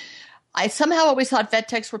people. And I somehow always thought vet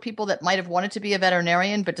techs were people that might have wanted to be a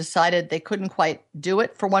veterinarian but decided they couldn't quite do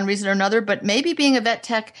it for one reason or another. But maybe being a vet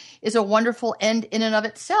tech is a wonderful end in and of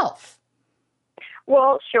itself.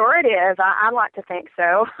 Well, sure it is. I like to think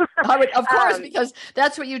so. Of course, because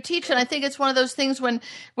that's what you teach. And I think it's one of those things when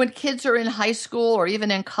kids are in high school or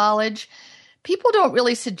even in college, people don't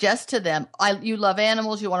really suggest to them, you love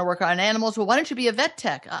animals, you want to work on animals. Well, why don't you be a vet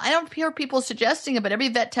tech? I don't hear people suggesting it, but every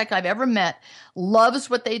vet tech I've ever met loves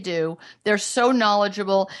what they do. They're so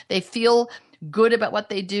knowledgeable. They feel good about what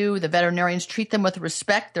they do. The veterinarians treat them with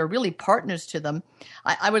respect. They're really partners to them.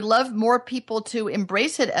 I would love more people to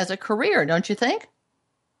embrace it as a career, don't you think?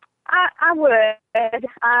 I would.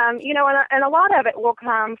 And a lot of it will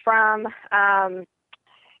come from,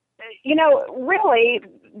 really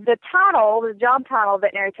the job title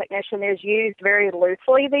veterinary technician is used very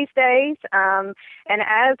loosely these days. And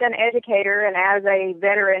as an educator and as a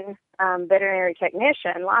veteran veterinary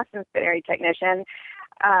technician, licensed veterinary technician,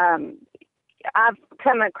 I've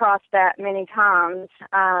come across that many times.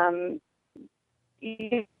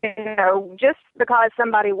 Just because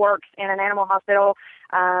somebody works in an animal hospital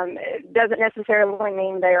doesn't necessarily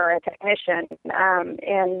mean they are a technician.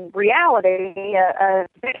 In reality, a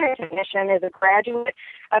veterinary technician is a graduate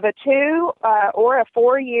of a 2 or a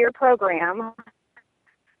 4-year program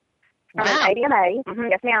from an AVMA. Mm-hmm,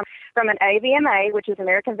 yes, ma'am. From an AVMA, which is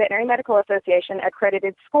American Veterinary Medical Association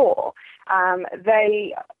accredited school.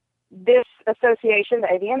 This association, the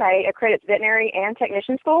AVMA, accredits veterinary and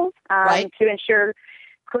technician schools to ensure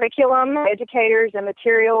curriculum, educators, and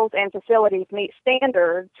materials and facilities meet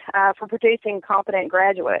standards for producing competent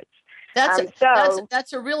graduates.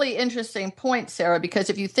 That's a really interesting point, Sarah, because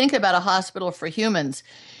if you think about a hospital for humans,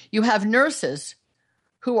 you have nurses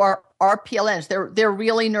who are RPLNs. They're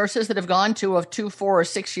really nurses that have gone to a 2, 4, or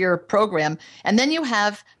 6-year program. And then you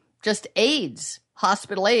have just aides,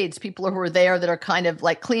 hospital aides, people who are there that are kind of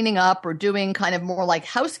like cleaning up or doing kind of more like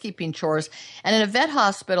housekeeping chores. And in a vet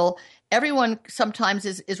hospital, everyone sometimes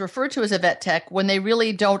is referred to as a vet tech when they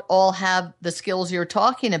really don't all have the skills you're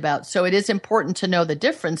talking about. So it is important to know the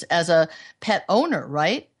difference as a pet owner,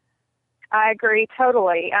 right? I agree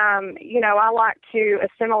totally. I like to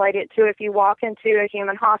assimilate it to if you walk into a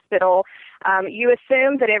human hospital, you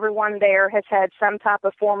assume that everyone there has had some type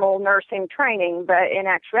of formal nursing training, but in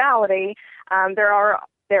actuality, there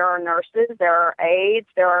are nurses, there are aides,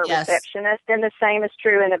 there are receptionists, and the same is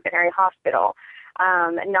true in a veterinary hospital.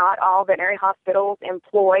 Not all veterinary hospitals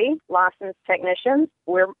employ licensed technicians.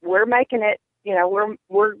 We're making it,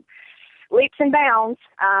 we're leaps and bounds.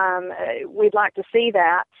 We'd like to see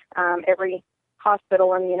that every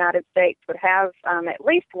hospital in the United States would have at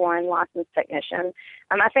least one licensed technician.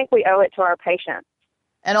 I think we owe it to our patients.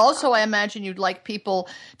 And also, I imagine you'd like people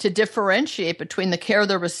to differentiate between the care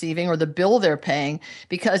they're receiving or the bill they're paying,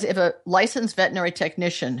 because if a licensed veterinary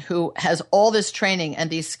technician who has all this training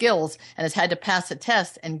and these skills and has had to pass a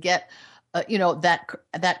test and get,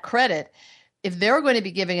 that credit, if they're going to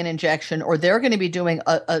be giving an injection or they're going to be doing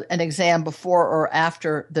an exam before or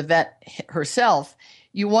after the vet herself,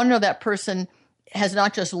 you want to know that person has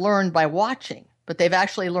not just learned by watching, but they've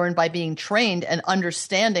actually learned by being trained and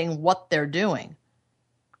understanding what they're doing.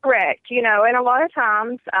 Correct. And a lot of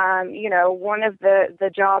times, one of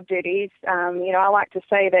the job duties, I like to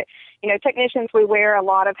say that, technicians, we wear a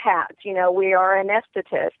lot of hats. We are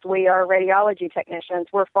anesthetists, we are radiology technicians,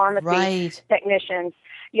 we're pharmacy technicians,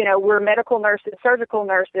 we're medical nurses, surgical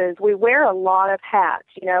nurses. We wear a lot of hats.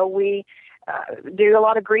 We do a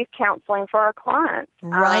lot of grief counseling for our clients.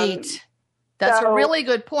 Right. That's a really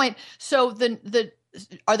good point. So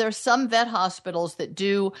are there some vet hospitals that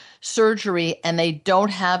do surgery and they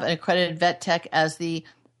don't have an accredited vet tech as the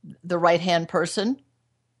right-hand person?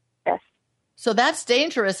 Yes. So that's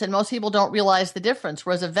dangerous, and most people don't realize the difference,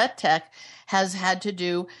 whereas a vet tech has had to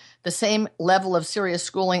do the same level of serious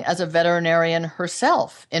schooling as a veterinarian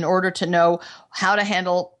herself in order to know how to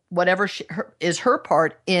handle whatever is her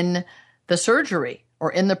part in the surgery or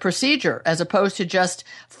in the procedure, as opposed to just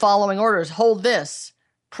following orders, hold this,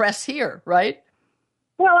 press here, right?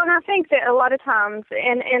 Well, and I think that a lot of times,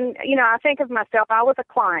 and I think of myself, I was a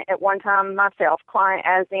client at one time myself, client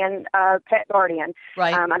as in pet guardian.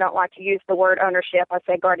 Right. I don't like to use the word ownership. I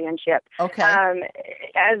say guardianship. Okay.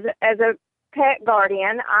 As a pet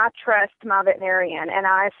guardian, I trust my veterinarian, and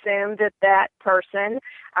I assume that person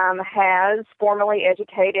has formally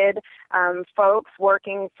educated folks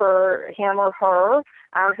working for him or her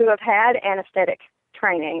who have had anesthetic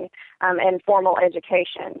training and formal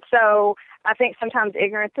education. So I think sometimes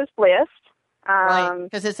ignorance is bliss. Right,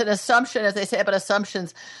 because it's an assumption, as they say about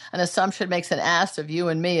assumptions. An assumption makes an ass of you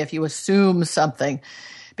and me if you assume something,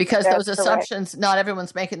 because those assumptions, not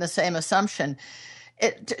everyone's making the same assumption.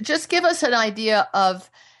 Just give us an idea of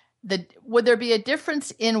would there be a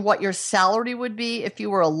difference in what your salary would be if you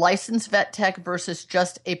were a licensed vet tech versus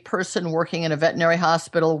just a person working in a veterinary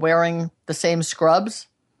hospital wearing the same scrubs?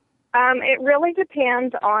 It really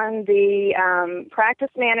depends on the practice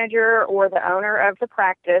manager or the owner of the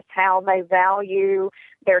practice, how they value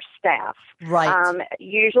their staff. Right.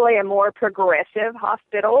 Usually a more progressive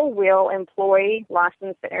hospital will employ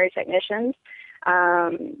licensed veterinary technicians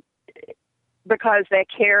because they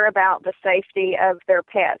care about the safety of their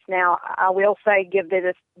pets. Now, I will say, give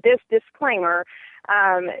this disclaimer,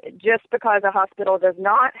 just because a hospital does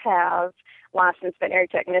not have licensed veterinary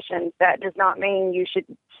technicians, that does not mean you should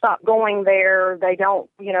stop going there. They don't,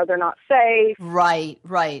 they're not safe. Right.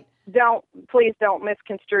 Please don't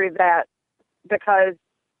misconstrue that, because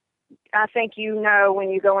I think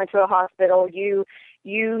when you go into a hospital, you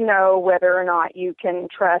know whether or not you can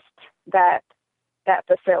trust that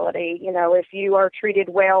facility. If you are treated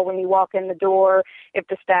well when you walk in the door, if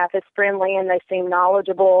the staff is friendly and they seem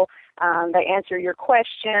knowledgeable, they answer your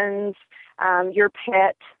questions, your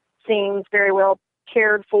pet seems very well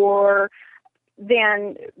cared for,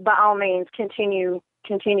 then by all means continue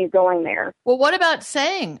going there. Well, what about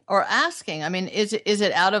saying or asking? I mean, is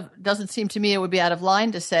it doesn't seem to me it would be out of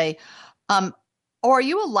line to say, are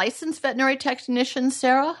you a licensed veterinary technician,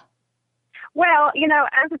 Sarah? Well,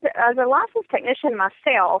 as a licensed technician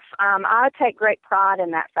myself, I take great pride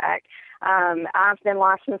in that fact. I've been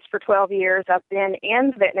licensed for 12 years. I've been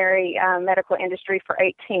in the veterinary medical industry for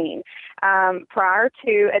 18. Prior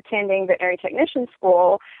to attending veterinary technician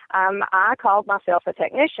school, I called myself a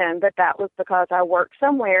technician, but that was because I worked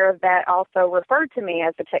somewhere that also referred to me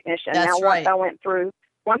as a technician. That's now, right.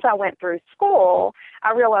 Once I went through school,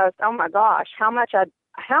 I realized, oh my gosh, how much I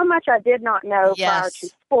did not know prior to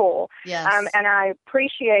school. Yes. And I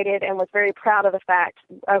appreciated and was very proud of the fact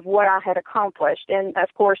of what I had accomplished. And,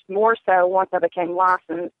 of course, more so once I became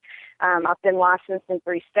licensed. I've been licensed in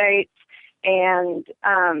 3 states, And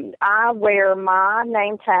I wear my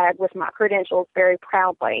name tag with my credentials very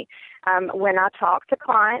proudly. When I talk to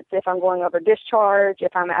clients, if I'm going over discharge,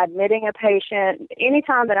 if I'm admitting a patient,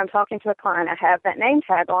 anytime that I'm talking to a client, I have that name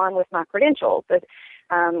tag on with my credentials. But,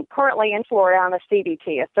 currently in Florida, I'm a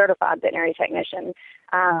CVT, a certified veterinary technician.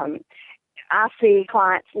 I see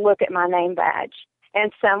clients look at my name badge,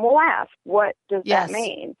 and some will ask, what does that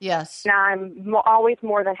mean? Yes. And I'm always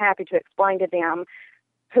more than happy to explain to them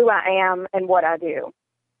who I am and what I do.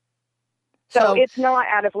 So it's not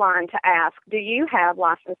out of line to ask, do you have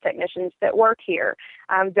licensed technicians that work here?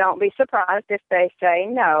 Don't be surprised if they say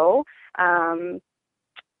no.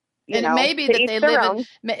 And it may be that they live in,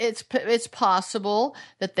 it's possible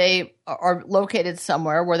that they are located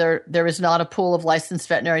somewhere where there is not a pool of licensed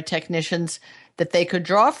veterinary technicians that they could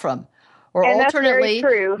draw from. Or and alternately,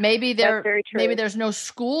 maybe there's no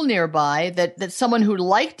school nearby that someone who'd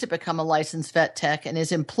like to become a licensed vet tech and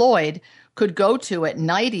is employed could go to at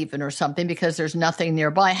night even or something because there's nothing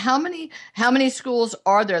nearby. How many schools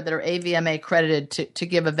are there that are AVMA accredited to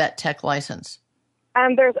give a vet tech license?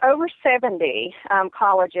 There's over 70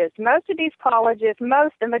 colleges. Most of these colleges,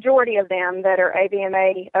 the majority of them that are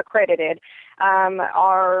AVMA accredited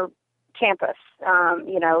are campus,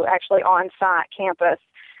 actually on-site campus.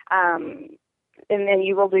 And then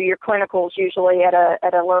you will do your clinicals usually at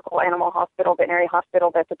a local animal hospital, veterinary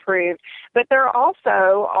hospital that's approved. But there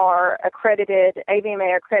also are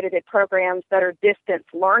AVMA accredited programs that are distance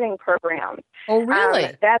learning programs. Oh,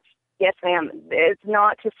 really? Yes, ma'am. It's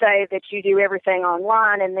not to say that you do everything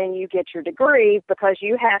online and then you get your degree, because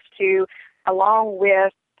you have to, along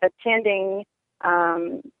with attending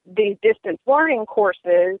these distance learning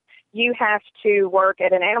courses, you have to work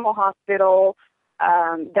at an animal hospital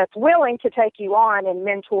that's willing to take you on and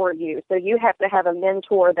mentor you. So you have to have a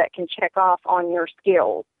mentor that can check off on your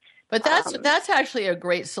skills. But that's actually a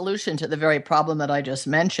great solution to the very problem that I just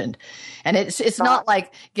mentioned. And it's not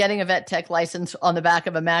like getting a vet tech license on the back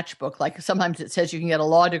of a matchbook. Like sometimes it says you can get a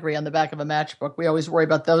law degree on the back of a matchbook. We always worry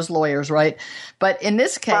about those lawyers, right? But in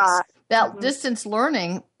this case, that distance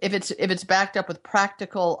learning, if it's backed up with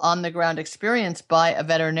practical on the ground experience by a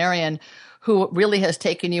veterinarian who really has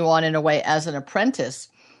taken you on in a way as an apprentice,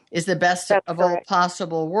 is the best of all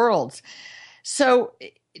possible worlds. So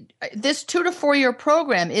this 2 to 4 year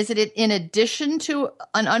program, is it in addition to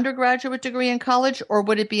an undergraduate degree in college, or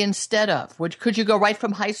would it be instead of? Could you go right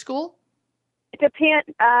from high school? It depends.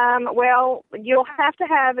 Well, you'll have to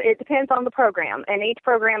have, it depends on the program, and each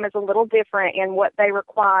program is a little different in what they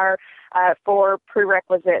require for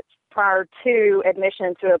prerequisites prior to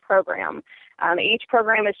admission to a program. Each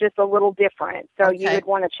program is just a little different, so you would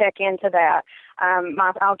want to check into that.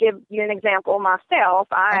 I'll give you an example. Myself,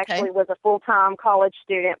 I actually was a full-time college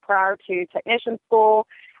student prior to technician school,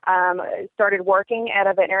 started working at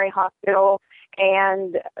a veterinary hospital,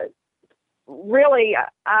 and really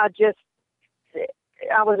I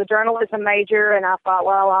was a journalism major, and I thought,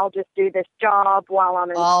 well, I'll just do this job while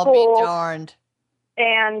I'm in school. I'll be darned.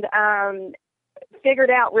 And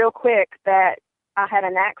figured out real quick that I had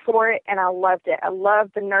a knack for it, and I loved it. I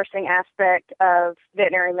loved the nursing aspect of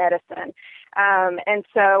veterinary medicine. And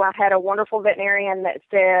so I had a wonderful veterinarian that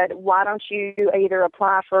said, why don't you either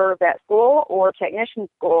apply for vet school or technician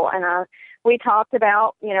school? And we talked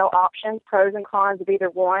about, options, pros and cons of either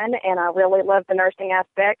one, and I really loved the nursing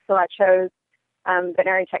aspect, so I chose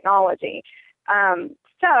veterinary technology.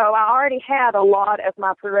 So I already had a lot of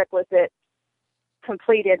my prerequisites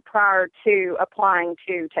completed prior to applying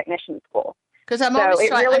to technician school. Because I'm always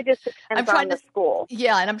trying to school.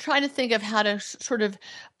 Yeah, and I'm trying to think of how to sort of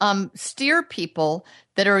steer people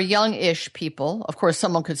that are young-ish people. Of course,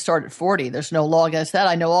 someone could start at 40. There's no law against that.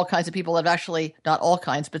 I know all kinds of people that have actually, not all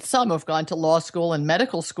kinds, but some have gone to law school and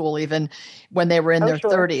medical school even when they were in their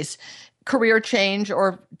 30s. Career change,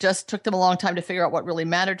 or just took them a long time to figure out what really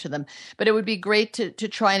mattered to them. But it would be great to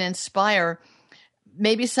try and inspire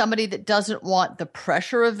maybe somebody that doesn't want the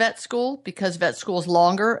pressure of vet school, because vet school is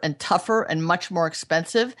longer and tougher and much more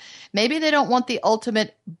expensive. Maybe they don't want the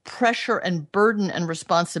ultimate pressure and burden and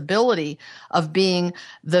responsibility of being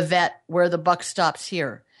the vet where the buck stops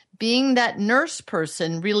here. Being that nurse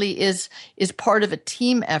person really is part of a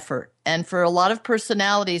team effort. And for a lot of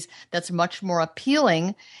personalities, that's much more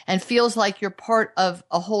appealing and feels like you're part of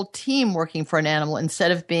a whole team working for an animal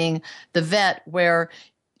instead of being the vet where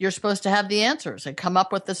you're supposed to have the answers and come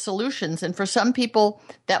up with the solutions. And for some people,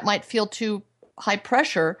 that might feel too high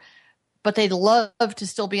pressure, but they'd love to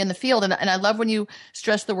still be in the field. And I love when you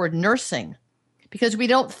stress the word nursing, because we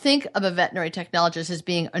don't think of a veterinary technologist as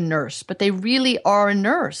being a nurse, but they really are a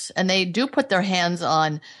nurse. And they do put their hands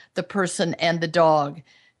on the person and the dog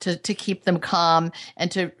to keep them calm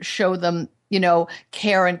and to show them,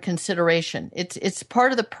 care and consideration. It's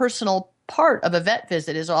part of the personal part of a vet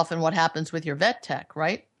visit is often what happens with your vet tech,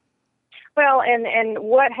 right? Well, and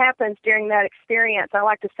what happens during that experience, I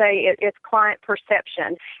like to say it's client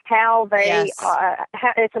perception, how they,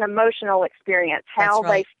 it's an emotional experience, how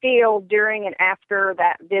they feel during and after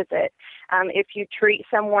that visit. If you treat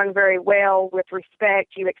someone very well with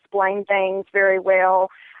respect, you explain things very well,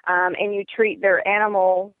 and you treat their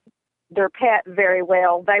animal, their pet very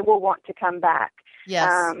well, they will want to come back. Yes.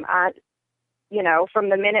 From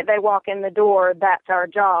the minute they walk in the door, that's our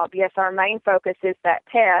job. Yes, our main focus is that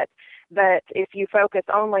pet, but if you focus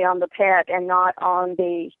only on the pet and not on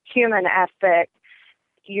the human aspect,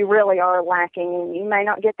 you really are lacking and you may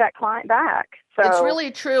not get that client back. So it's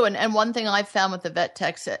really true. And one thing I've found with the vet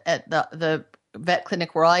techs at the vet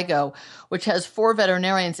clinic where I go, which has 4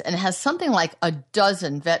 veterinarians and has something like a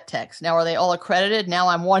dozen vet techs. Now, are they all accredited? Now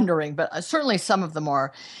I'm wondering, but certainly some of them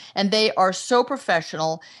are. And they are so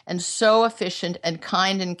professional and so efficient and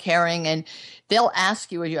kind and caring. And they'll ask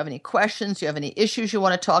you, do you have any questions? Do you have any issues you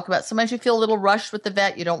want to talk about? Sometimes you feel a little rushed with the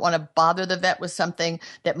vet. You don't want to bother the vet with something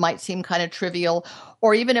that might seem kind of trivial.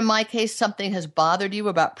 Or even in my case, something has bothered you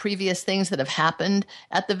about previous things that have happened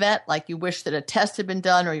at the vet, like you wish that a test had been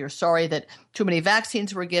done or you're sorry that too many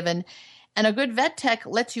vaccines were given. And a good vet tech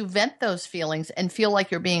lets you vent those feelings and feel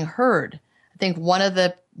like you're being heard. I think one of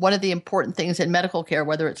the important things in medical care,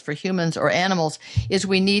 whether it's for humans or animals, is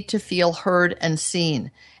we need to feel heard and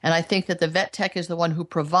seen. And I think that the vet tech is the one who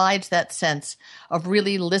provides that sense of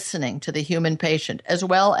really listening to the human patient, as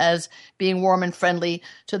well as being warm and friendly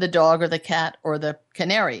to the dog or the cat or the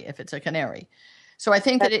canary, if it's a canary. So I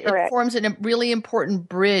think that it forms a really important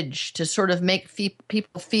bridge to sort of make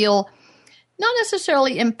people feel not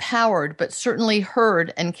necessarily empowered, but certainly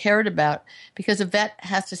heard and cared about, because a vet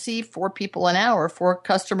has to see 4 people an hour, 4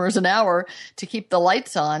 customers an hour to keep the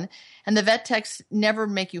lights on. And the vet techs never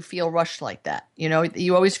make you feel rushed like that.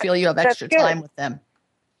 You always feel you have extra time with them.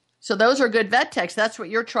 So those are good vet techs. That's what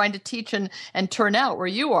you're trying to teach and turn out where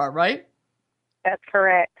you are, right? That's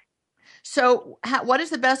correct. So what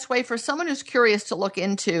is the best way for someone who's curious to look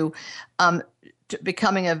into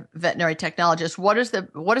becoming a veterinary technologist? What is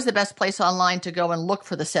the best place online to go and look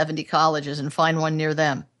for the 70 colleges and find one near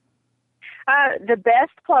them? The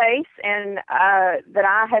best place and that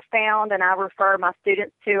I have found, and I refer my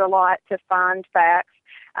students to a lot to find facts,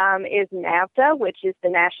 is NAVTA, which is the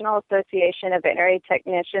National Association of Veterinary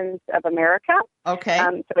Technicians of America. Okay.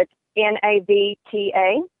 So it's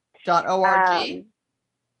NAVTA. .org.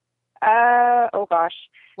 Oh gosh.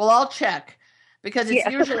 Well, I'll check. Because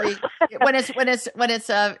it's usually when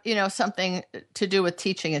it's something to do with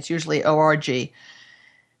teaching, it's usually ORG.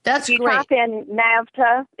 That's great. If you great. type in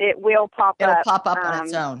NAVTA, it will pop up. It'll pop up on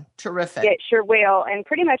its own. Terrific. It sure will. And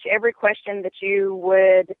pretty much every question that you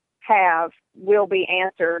would have will be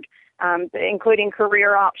answered, including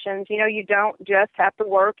career options. You don't just have to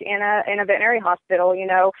work in a veterinary hospital.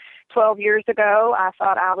 12 years ago, I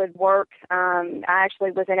thought I would work. I actually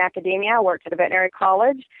was in academia. I worked at a veterinary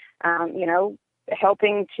college.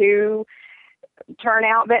 Helping to turn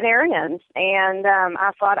out veterinarians. And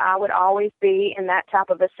I thought I would always be in that type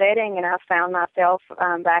of a setting, and I found myself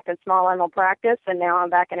back in small animal practice, and now I'm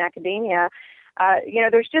back in academia.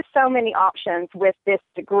 There's just so many options with this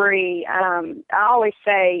degree. I always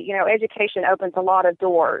say, education opens a lot of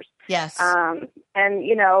doors. Yes. Can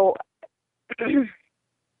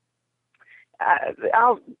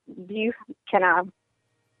I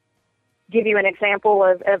give you an example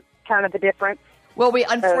of kind of the difference? Well,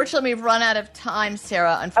 unfortunately, we've run out of time,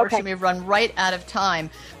 Sarah. Unfortunately, we've run right out of time.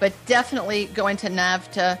 But definitely going to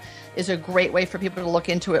NAVTA is a great way for people to look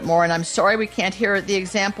into it more. And I'm sorry we can't hear the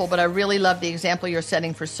example, but I really love the example you're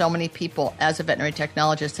setting for so many people as a veterinary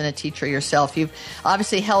technologist and a teacher yourself. You've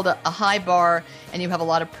obviously held a high bar, and you have a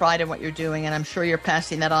lot of pride in what you're doing, and I'm sure you're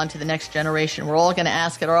passing that on to the next generation. We're all going to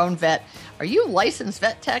ask at our own vet, are you licensed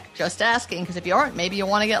vet tech? Just asking, because if you aren't, maybe you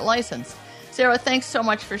want to get licensed. Sarah, thanks so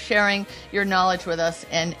much for sharing your knowledge with us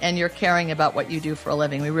and your caring about what you do for a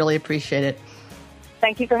living. We really appreciate it.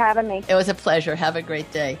 Thank you for having me. It was a pleasure. Have a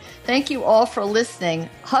great day. Thank you all for listening.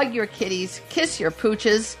 Hug your kitties, kiss your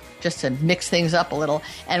pooches, just to mix things up a little,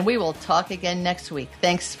 and we will talk again next week.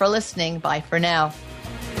 Thanks for listening. Bye for now.